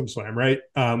not SwimSwam, right?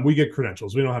 We get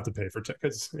credentials. We don't have to pay for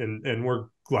tickets, and we're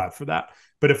glad for that.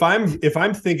 But if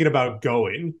I'm thinking about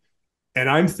going, and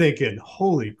I'm thinking,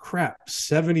 holy crap,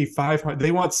 7,500.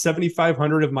 They want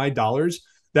 7,500 of my dollars.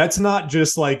 That's not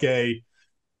just like a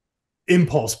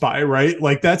impulse buy, right?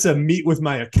 Like that's a meet with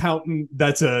my accountant.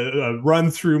 That's a run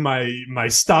through my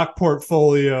stock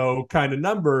portfolio kind of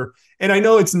number. And I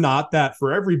know it's not that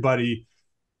for everybody,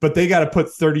 but they got to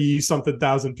put 30 something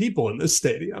thousand people in this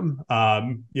stadium.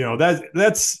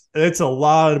 That's a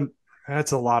lot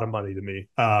of money to me.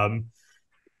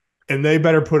 And they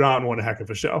better put on one heck of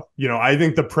a show. I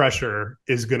think the pressure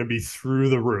is going to be through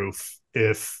the roof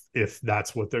if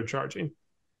that's what they're charging.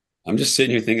 I'm just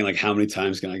sitting here thinking, like, how many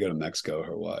times can I go to Mexico or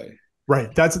Hawaii?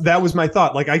 Right. That was my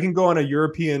thought. Like, I can go on a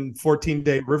European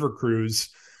 14-day river cruise,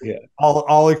 yeah,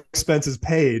 all expenses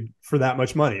paid for that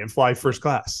much money, and fly first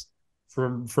class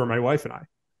for my wife and I.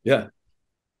 Yeah.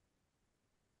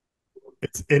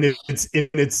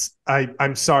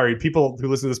 I'm sorry, people who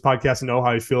listen to this podcast know how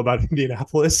I feel about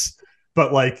Indianapolis,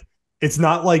 but like, it's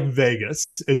not like Vegas,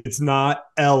 it's not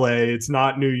LA, it's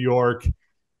not New York,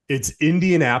 it's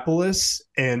Indianapolis.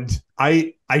 And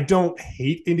I don't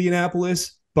hate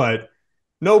Indianapolis, but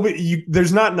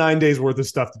there's not 9 days worth of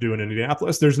stuff to do in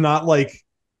Indianapolis. There's not like,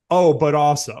 oh, but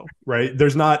also, right?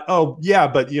 There's not, oh yeah,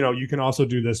 but you can also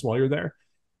do this while you're there.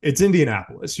 It's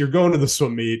Indianapolis. You're going to the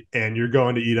swim meet, and you're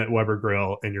going to eat at Weber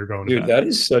Grill, and you're going to Dude, that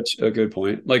is such a good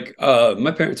point. Like,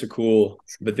 my parents are cool,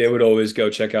 but they would always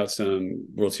go check out some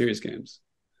World Series games.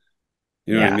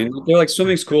 You know what I mean? They're like,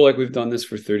 swimming's cool. Like, we've done this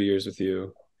for 30 years with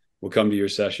you. We'll come to your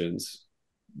sessions.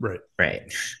 Right.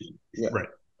 Yeah. Right.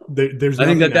 I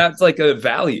think that's like a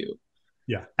value.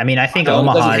 Yeah. I mean, I think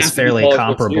Omaha is fairly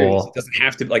comparable. It doesn't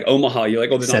have to like Omaha. You're like,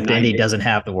 oh, except Indy doesn't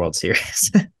have the World Series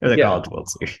or the College World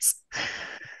Series.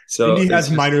 So Indy has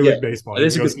minor league baseball. That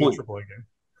is a good point.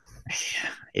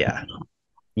 Yeah.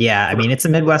 I mean, it's a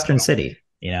Midwestern city.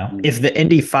 If the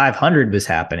Indy 500 was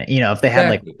happening, if they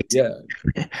had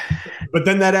but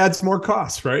then that adds more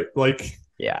costs, right? Like,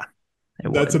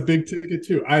 that's a big ticket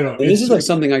too. This is like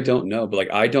something I don't know, but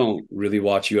like, I don't really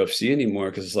watch UFC anymore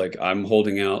because it's like I'm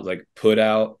holding out, like, put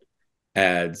out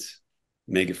ads,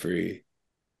 make it free.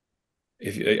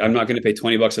 I'm not going to pay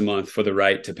 $20 a month for the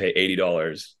right to pay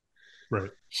 $80. Right.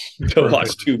 To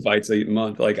watch 2 fights a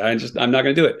month. Like, I'm not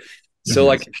going to do it. So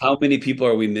like, how many people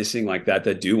are we missing like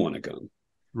that do want to come?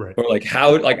 Right. Or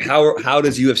how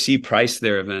does UFC price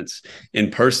their events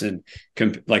in person?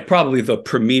 Like, probably the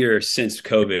premier since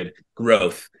COVID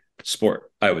growth sport,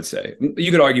 I would say.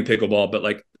 You could argue pickleball, but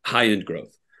like high-end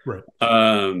growth. Right.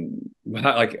 I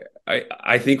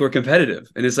think we're competitive,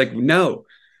 and it's like, no.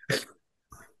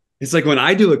 It's like when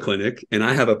I do a clinic and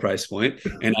I have a price point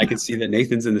and I can see that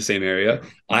Nathan's in the same area,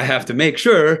 I have to make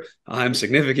sure I'm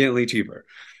significantly cheaper.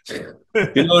 You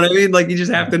know what I mean? Like, you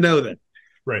just have to know that.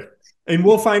 Right. And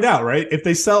we'll find out, right? If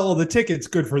they sell all the tickets,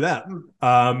 good for them.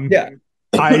 I'm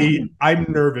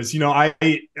nervous.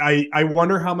 I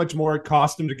wonder how much more it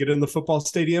cost them to get in the football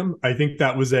stadium. I think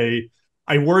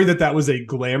I worry that was a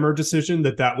glamour decision,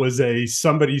 that was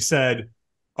somebody said,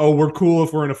 oh, we're cool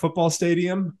if we're in a football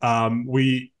stadium. Tom,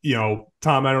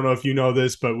 I don't know if you know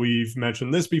this, but we've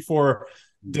mentioned this before.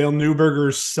 Dale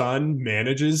Newberger's son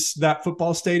manages that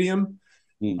football stadium.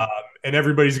 Mm. And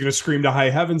everybody's going to scream to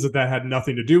high heavens that had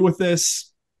nothing to do with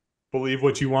this. Believe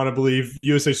what you want to believe.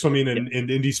 USA Swimming and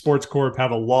Indy Sports Corp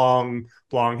have a long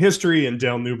history, and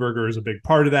Dale Newberger is a big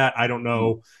part of that. I don't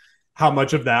know how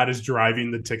much of that is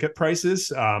driving the ticket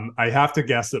prices. I have to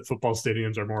guess that football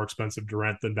stadiums are more expensive to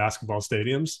rent than basketball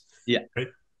stadiums. Yeah. Right?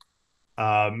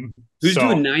 Who's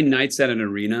doing 9 nights at an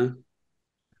arena?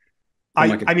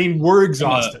 I mean, we're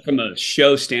exhausted from a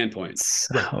show standpoint.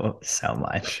 So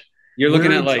much. You're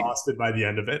looking at exhausted by the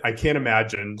end of it. I can't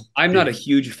imagine. I'm not a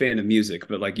huge fan of music,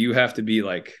 but like you have to be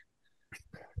like,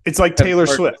 it's like Taylor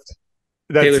Swift.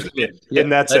 Taylor Swift, yeah,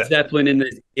 and that's Led Zeppelin in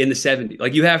the 70s.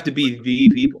 Like you have to be the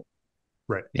people,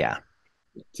 right? Yeah,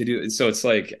 to do it. So it's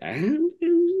like,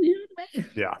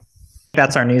 yeah,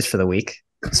 that's our news for the week.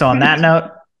 So on that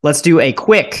note, let's do a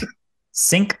quick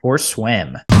sink or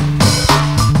swim.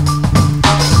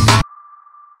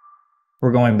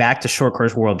 We're going back to Short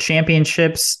Course World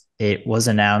Championships. It was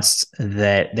announced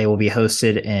that they will be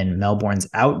hosted in Melbourne's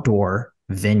outdoor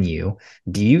venue.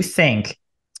 Do you think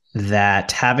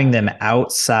that having them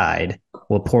outside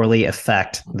will poorly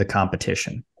affect the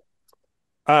competition?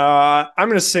 I'm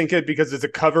going to sink it because it's a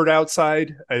covered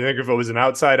outside. I think if it was an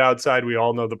outside, we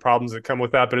all know the problems that come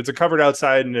with that, but it's a covered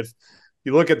outside. And if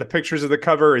you look at the pictures of the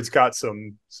cover, it's got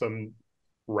some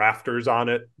rafters on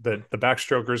it that the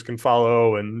backstrokers can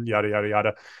follow and yada, yada,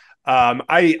 yada.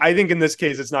 I think in this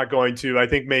case, it's not going to. I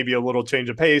think maybe a little change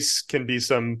of pace can be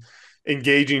some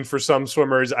engaging for some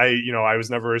swimmers. I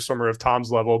was never a swimmer of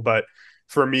Tom's level, but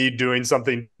for me, doing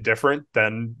something different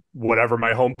than whatever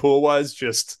my home pool was,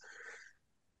 just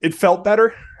it felt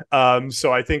better.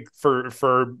 So I think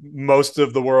for most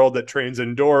of the world that trains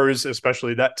indoors,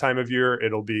 especially that time of year,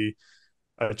 it'll be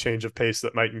a change of pace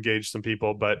that might engage some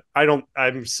people, but I'm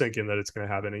thinking that it's going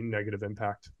to have any negative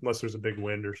impact unless there's a big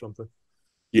wind or something.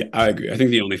 Yeah, I agree. I think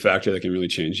the only factor that can really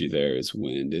change you there is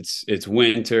wind. It's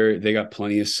winter. They got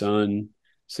plenty of sun.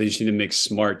 So you just need to make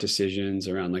smart decisions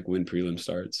around like when prelim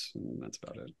starts. And that's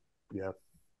about it. Yeah.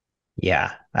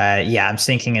 Yeah. I'm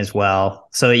thinking as well.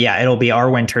 So yeah, it'll be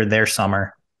our winter, their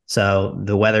summer. So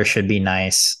the weather should be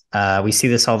nice. We see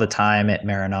this all the time at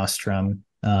Mare Nostrum.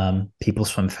 People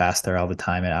swim fast there all the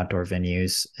time at outdoor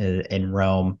venues in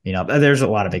Rome. There's a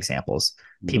lot of examples.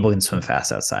 People can swim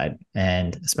fast outside,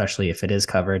 and especially if it is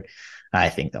covered, I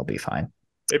think they'll be fine.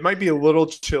 It might be a little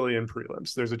chilly in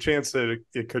prelims. There's a chance that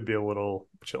it could be a little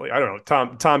chilly. I don't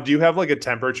know. Tom, do you have like a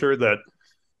temperature that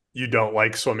you don't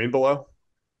like swimming below?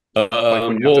 Well,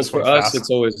 for us,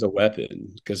 it's always a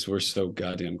weapon because we're so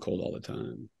goddamn cold all the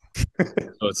time.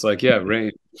 So it's like, yeah,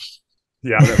 rain.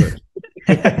 Yeah.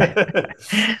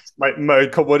 my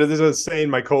what is it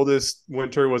saying? My coldest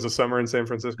winter was a summer in San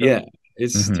Francisco. Yeah,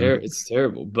 it's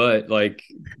terrible. But like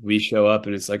we show up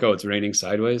and it's like, oh, it's raining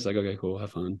sideways. Like, okay, cool,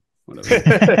 have fun. Whatever.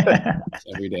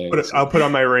 Every day. I'll put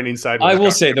on my raining sideways. I will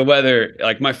say the weather,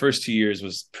 like my first 2 years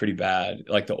was pretty bad,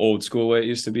 like the old school way it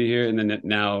used to be here, and then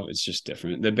now it's just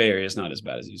different. The Bay Area is not as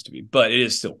bad as it used to be, but it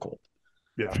is still cold.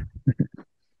 Yeah.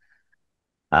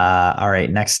 All right,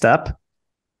 next up.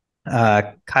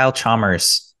 Kyle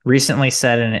Chalmers recently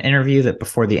said in an interview that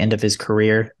before the end of his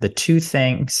career, the two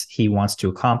things he wants to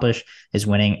accomplish is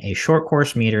winning a short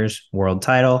course meters world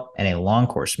title and a long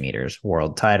course meters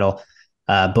world title,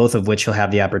 both of which he'll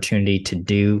have the opportunity to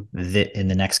do in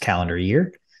the next calendar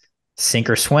year. Sink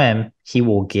or swim, he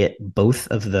will get both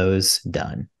of those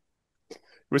done. It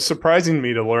was surprising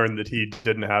me to learn that he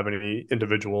didn't have any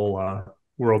individual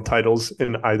world titles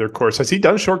in either course. Has he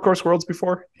done short course worlds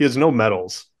before? He has no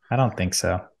medals. I don't think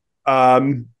so. I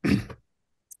don't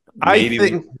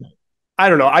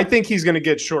know. I think he's going to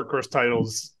get short course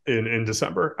titles in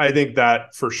December. I think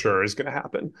that for sure is going to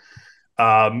happen.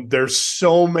 There's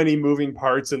so many moving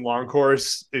parts in long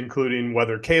course, including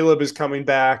whether Caleb is coming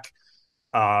back,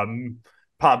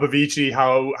 Popovici,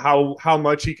 how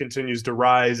much he continues to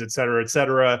rise, et cetera, et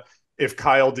cetera. If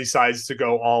Kyle decides to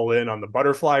go all in on the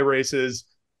butterfly races,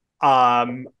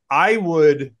 I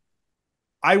would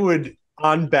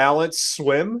on balance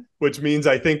swim, which means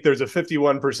I think there's a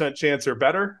 51% chance or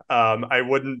better. I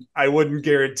wouldn't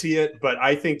guarantee it, but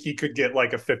I think he could get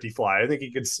like a 50 fly. I think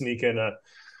he could sneak in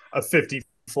a 50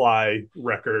 fly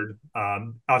record.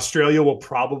 Australia will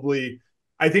probably,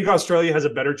 I think Australia has a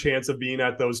better chance of being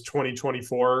at those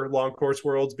 2024 long course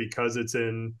worlds because it's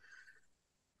in,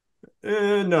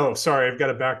 no, sorry, I've got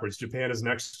it backwards. Japan is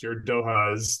next year.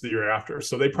 Doha is the year after.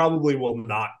 So they probably will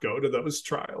not go to those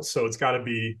trials. So it's got to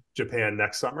be Japan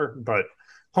next summer, but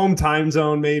home time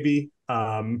zone maybe.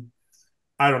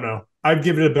 I I don't know. I'd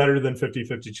give it a better than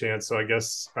 50-50 chance, so I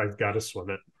guess I've got to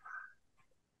swim it.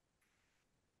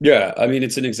 Yeah, I mean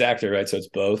it's an exactor, right? So it's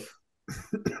both.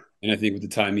 And I think with the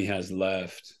time he has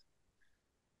left,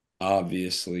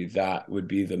 obviously that would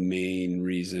be the main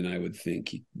reason I would think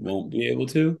he won't be able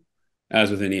to. As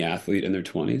with any athlete in their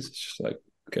 20s, it's just like,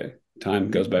 okay,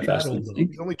 time goes by faster than you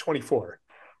think. He's only 24.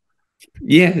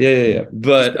 Yeah.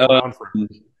 But For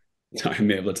I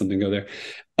may have let something go there.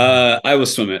 I will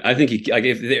swim it. I think he like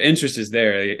if the interest is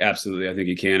there, absolutely. I think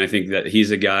he can. I think that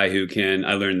he's a guy who can.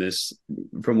 I learned this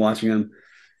from watching him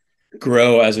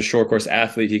grow as a short course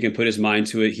athlete. He can put his mind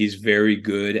to it. He's very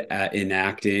good at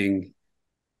enacting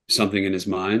something in his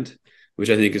mind, which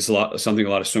I think is something a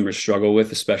lot of swimmers struggle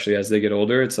with, especially as they get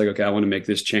older. It's like, okay, I want to make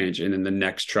this change, and then the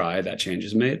next try, that change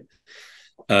is made.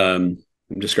 I'm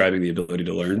describing the ability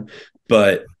to learn,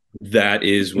 but that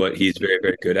is what he's very,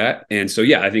 very good at. And so,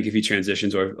 yeah, I think if he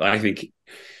transitions, or I think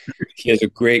he has a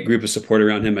great group of support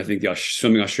around him. I think the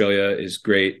Swimming Australia is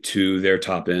great to their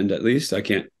top end, at least. I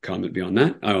can't comment beyond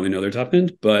that. I only know their top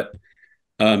end, but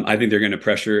I think they're going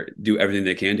to do everything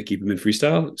they can to keep him in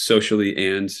freestyle,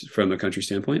 socially and from a country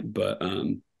standpoint. But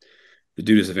the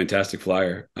dude is a fantastic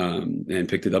flyer, and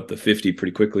picked it up the 50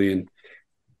 pretty quickly. And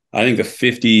I think the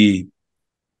 50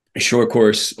 short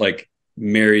course like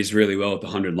marries really well with the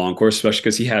 100 long course, especially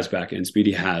because he has back end speed.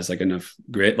 He has like enough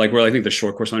grit. Like where I think the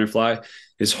short course 100 fly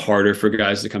is harder for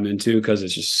guys to come into because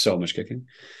it's just so much kicking.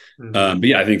 Mm-hmm. But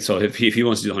yeah, I think so. If he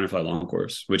wants to do the 100 fly long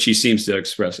course, which he seems to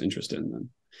express interest in, then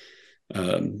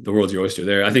the world's your oyster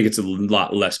there. I think it's a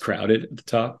lot less crowded at the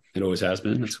top. It always has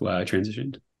been. That's why I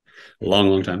transitioned a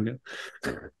long time ago.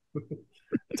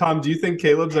 Tom, do you think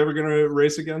Caleb's ever going to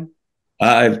race again?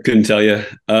 I couldn't tell you.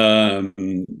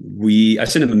 I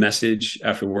sent him a message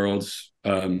after Worlds.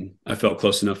 I felt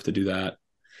close enough to do that.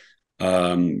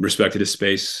 Respected his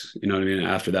space, you know what I mean,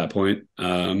 after that point.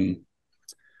 And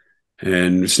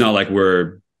it's not like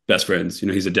we're best friends. You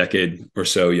know, he's a decade or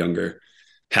so younger,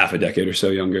 half a decade or so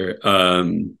younger.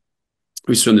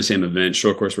 We swim the same event.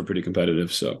 Short course, we're pretty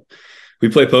competitive. So we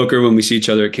play poker when we see each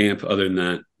other at camp. Other than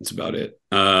that, that's about it.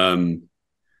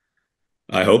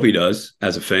 I hope he does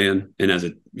as a fan and as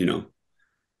a,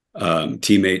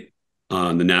 teammate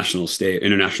on the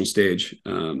international stage. I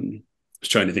was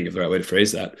trying to think of the right way to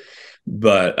phrase that,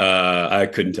 but I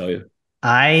couldn't tell you.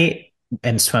 I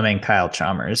am swimming Kyle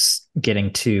Chalmers,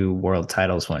 getting 2 world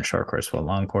titles, 1 short course, 1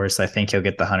 long course. I think he'll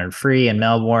get the 100 free in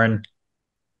Melbourne.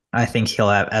 I think he'll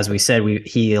have, as we said,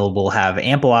 he will have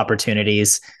ample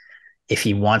opportunities if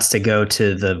he wants to go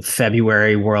to the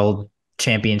February World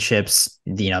Championships.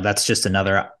 That's just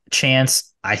another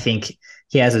chance. I think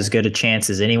he has as good a chance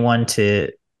as anyone to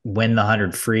win the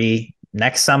 100 free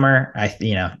next summer.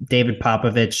 David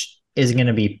Popovich isn't going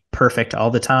to be perfect all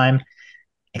the time,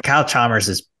 and Kyle Chalmers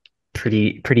is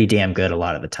pretty damn good a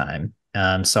lot of the time.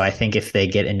 So I think if they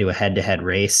get into a head-to-head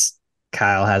race,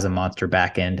 Kyle has a monster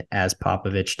back end, as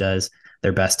Popovich does.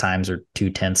 Their best times are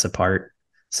 2/10 apart.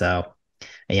 So,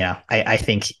 I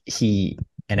think he,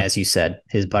 and as you said,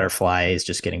 his butterfly is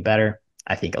just getting better.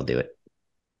 I think I'll do it.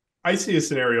 I see a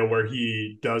scenario where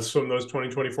he does swim those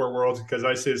 2024 Worlds, because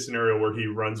I see a scenario where he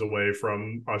runs away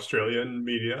from Australian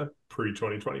media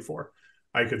pre-2024.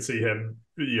 I could see him,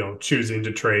 choosing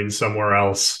to train somewhere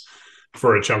else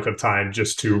for a chunk of time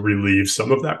just to relieve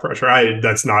some of that pressure.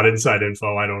 That's not inside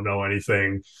info. I don't know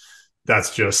anything.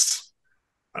 That's just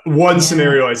one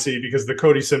scenario I see, because the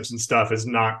Cody Simpson stuff is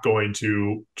not going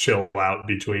to chill out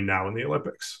between now and the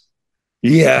Olympics.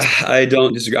 Yeah, I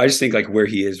don't disagree. I just think like where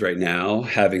he is right now,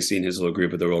 having seen his little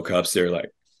group at the World Cups, they're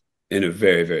like in a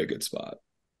very, very good spot.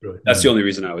 Really? That's the only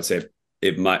reason I would say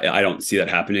I don't see that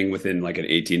happening within like an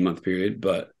 18-month period,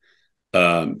 but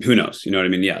who knows? You know what I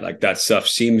mean? Yeah, like that stuff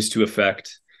seems to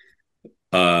affect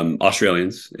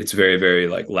Australians. It's very, very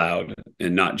like loud,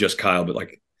 and not just Kyle, but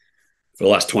like for the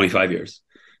last 25 years,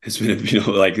 it's been,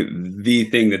 like the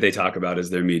thing that they talk about is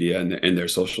their media and their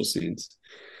social scenes.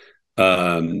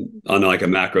 On like a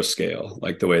macro scale,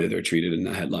 like the way that they're treated in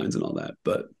the headlines and all that.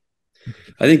 But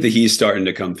I think that he's starting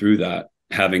to come through that,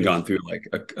 having gone through like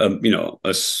I don't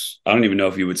even know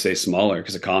if you would say smaller,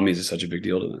 because economies is such a big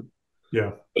deal to them.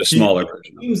 Yeah, but a smaller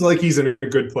version. Seems like he's in a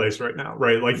good place right now,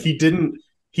 right? Like he didn't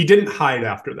hide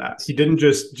after that. He didn't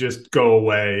just go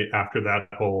away after that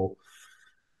whole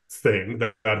thing,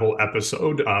 that whole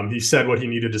episode. He said what he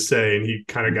needed to say, and he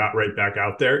kind of got right back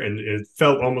out there, and it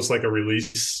felt almost like a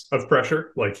release of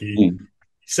pressure. Like he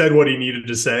said what he needed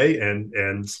to say,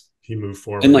 and he moved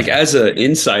forward. And like as an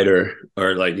insider,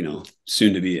 or like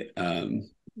soon to be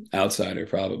outsider,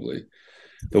 probably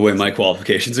the way my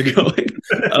qualifications are going,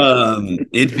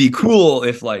 it'd be cool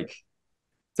if like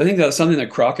So I think that's something that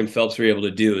Croc and Phelps were able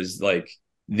to do, is like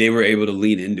they were able to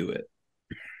lean into it,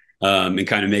 and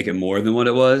kind of make it more than what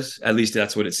it was. At least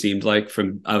that's what it seemed like.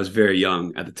 From I was very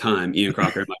young at the time. Ian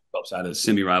Crocker and Mike Phelps had a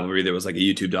semi rivalry. There was like a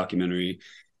YouTube documentary,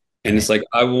 and it's like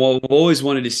I've always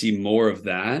wanted to see more of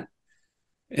that.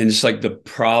 And just like the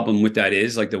problem with that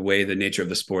is like the way the nature of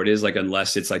the sport is, like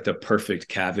unless it's like the perfect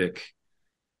Kavik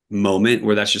moment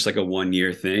where that's just like a 1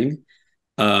 year thing.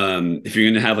 If you're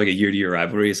going to have like a year-to-year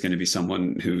rivalry, it's going to be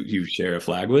someone who you share a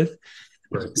flag with.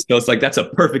 Right. So it's like that's a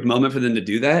perfect moment for them to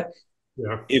do that.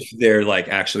 Yeah. If they're like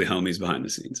actually homies behind the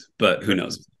scenes, but who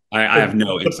knows? I have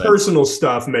no insight. The personal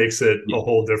stuff makes it a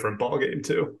whole different ballgame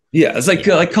too. Yeah, it's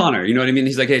like Connor, you know what I mean?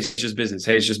 He's like, hey, it's just business.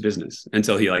 Hey, it's just business.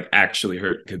 Until he like actually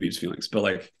hurt Khabib's feelings. But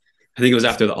like, I think it was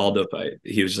after the Aldo fight.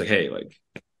 He was just like, hey, like,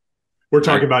 we're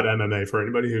talking about MMA for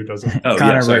anybody who doesn't. Oh,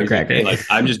 Connor yeah, sorry. McGregor. Like,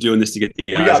 I'm just doing this to get the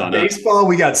We eyes got on baseball,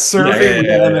 we got surfing, we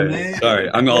got MMA. Sorry,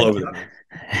 I'm all over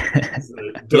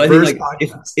that. But I think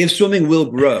like if swimming will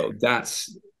grow,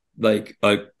 that's like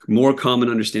a more common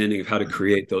understanding of how to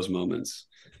create those moments.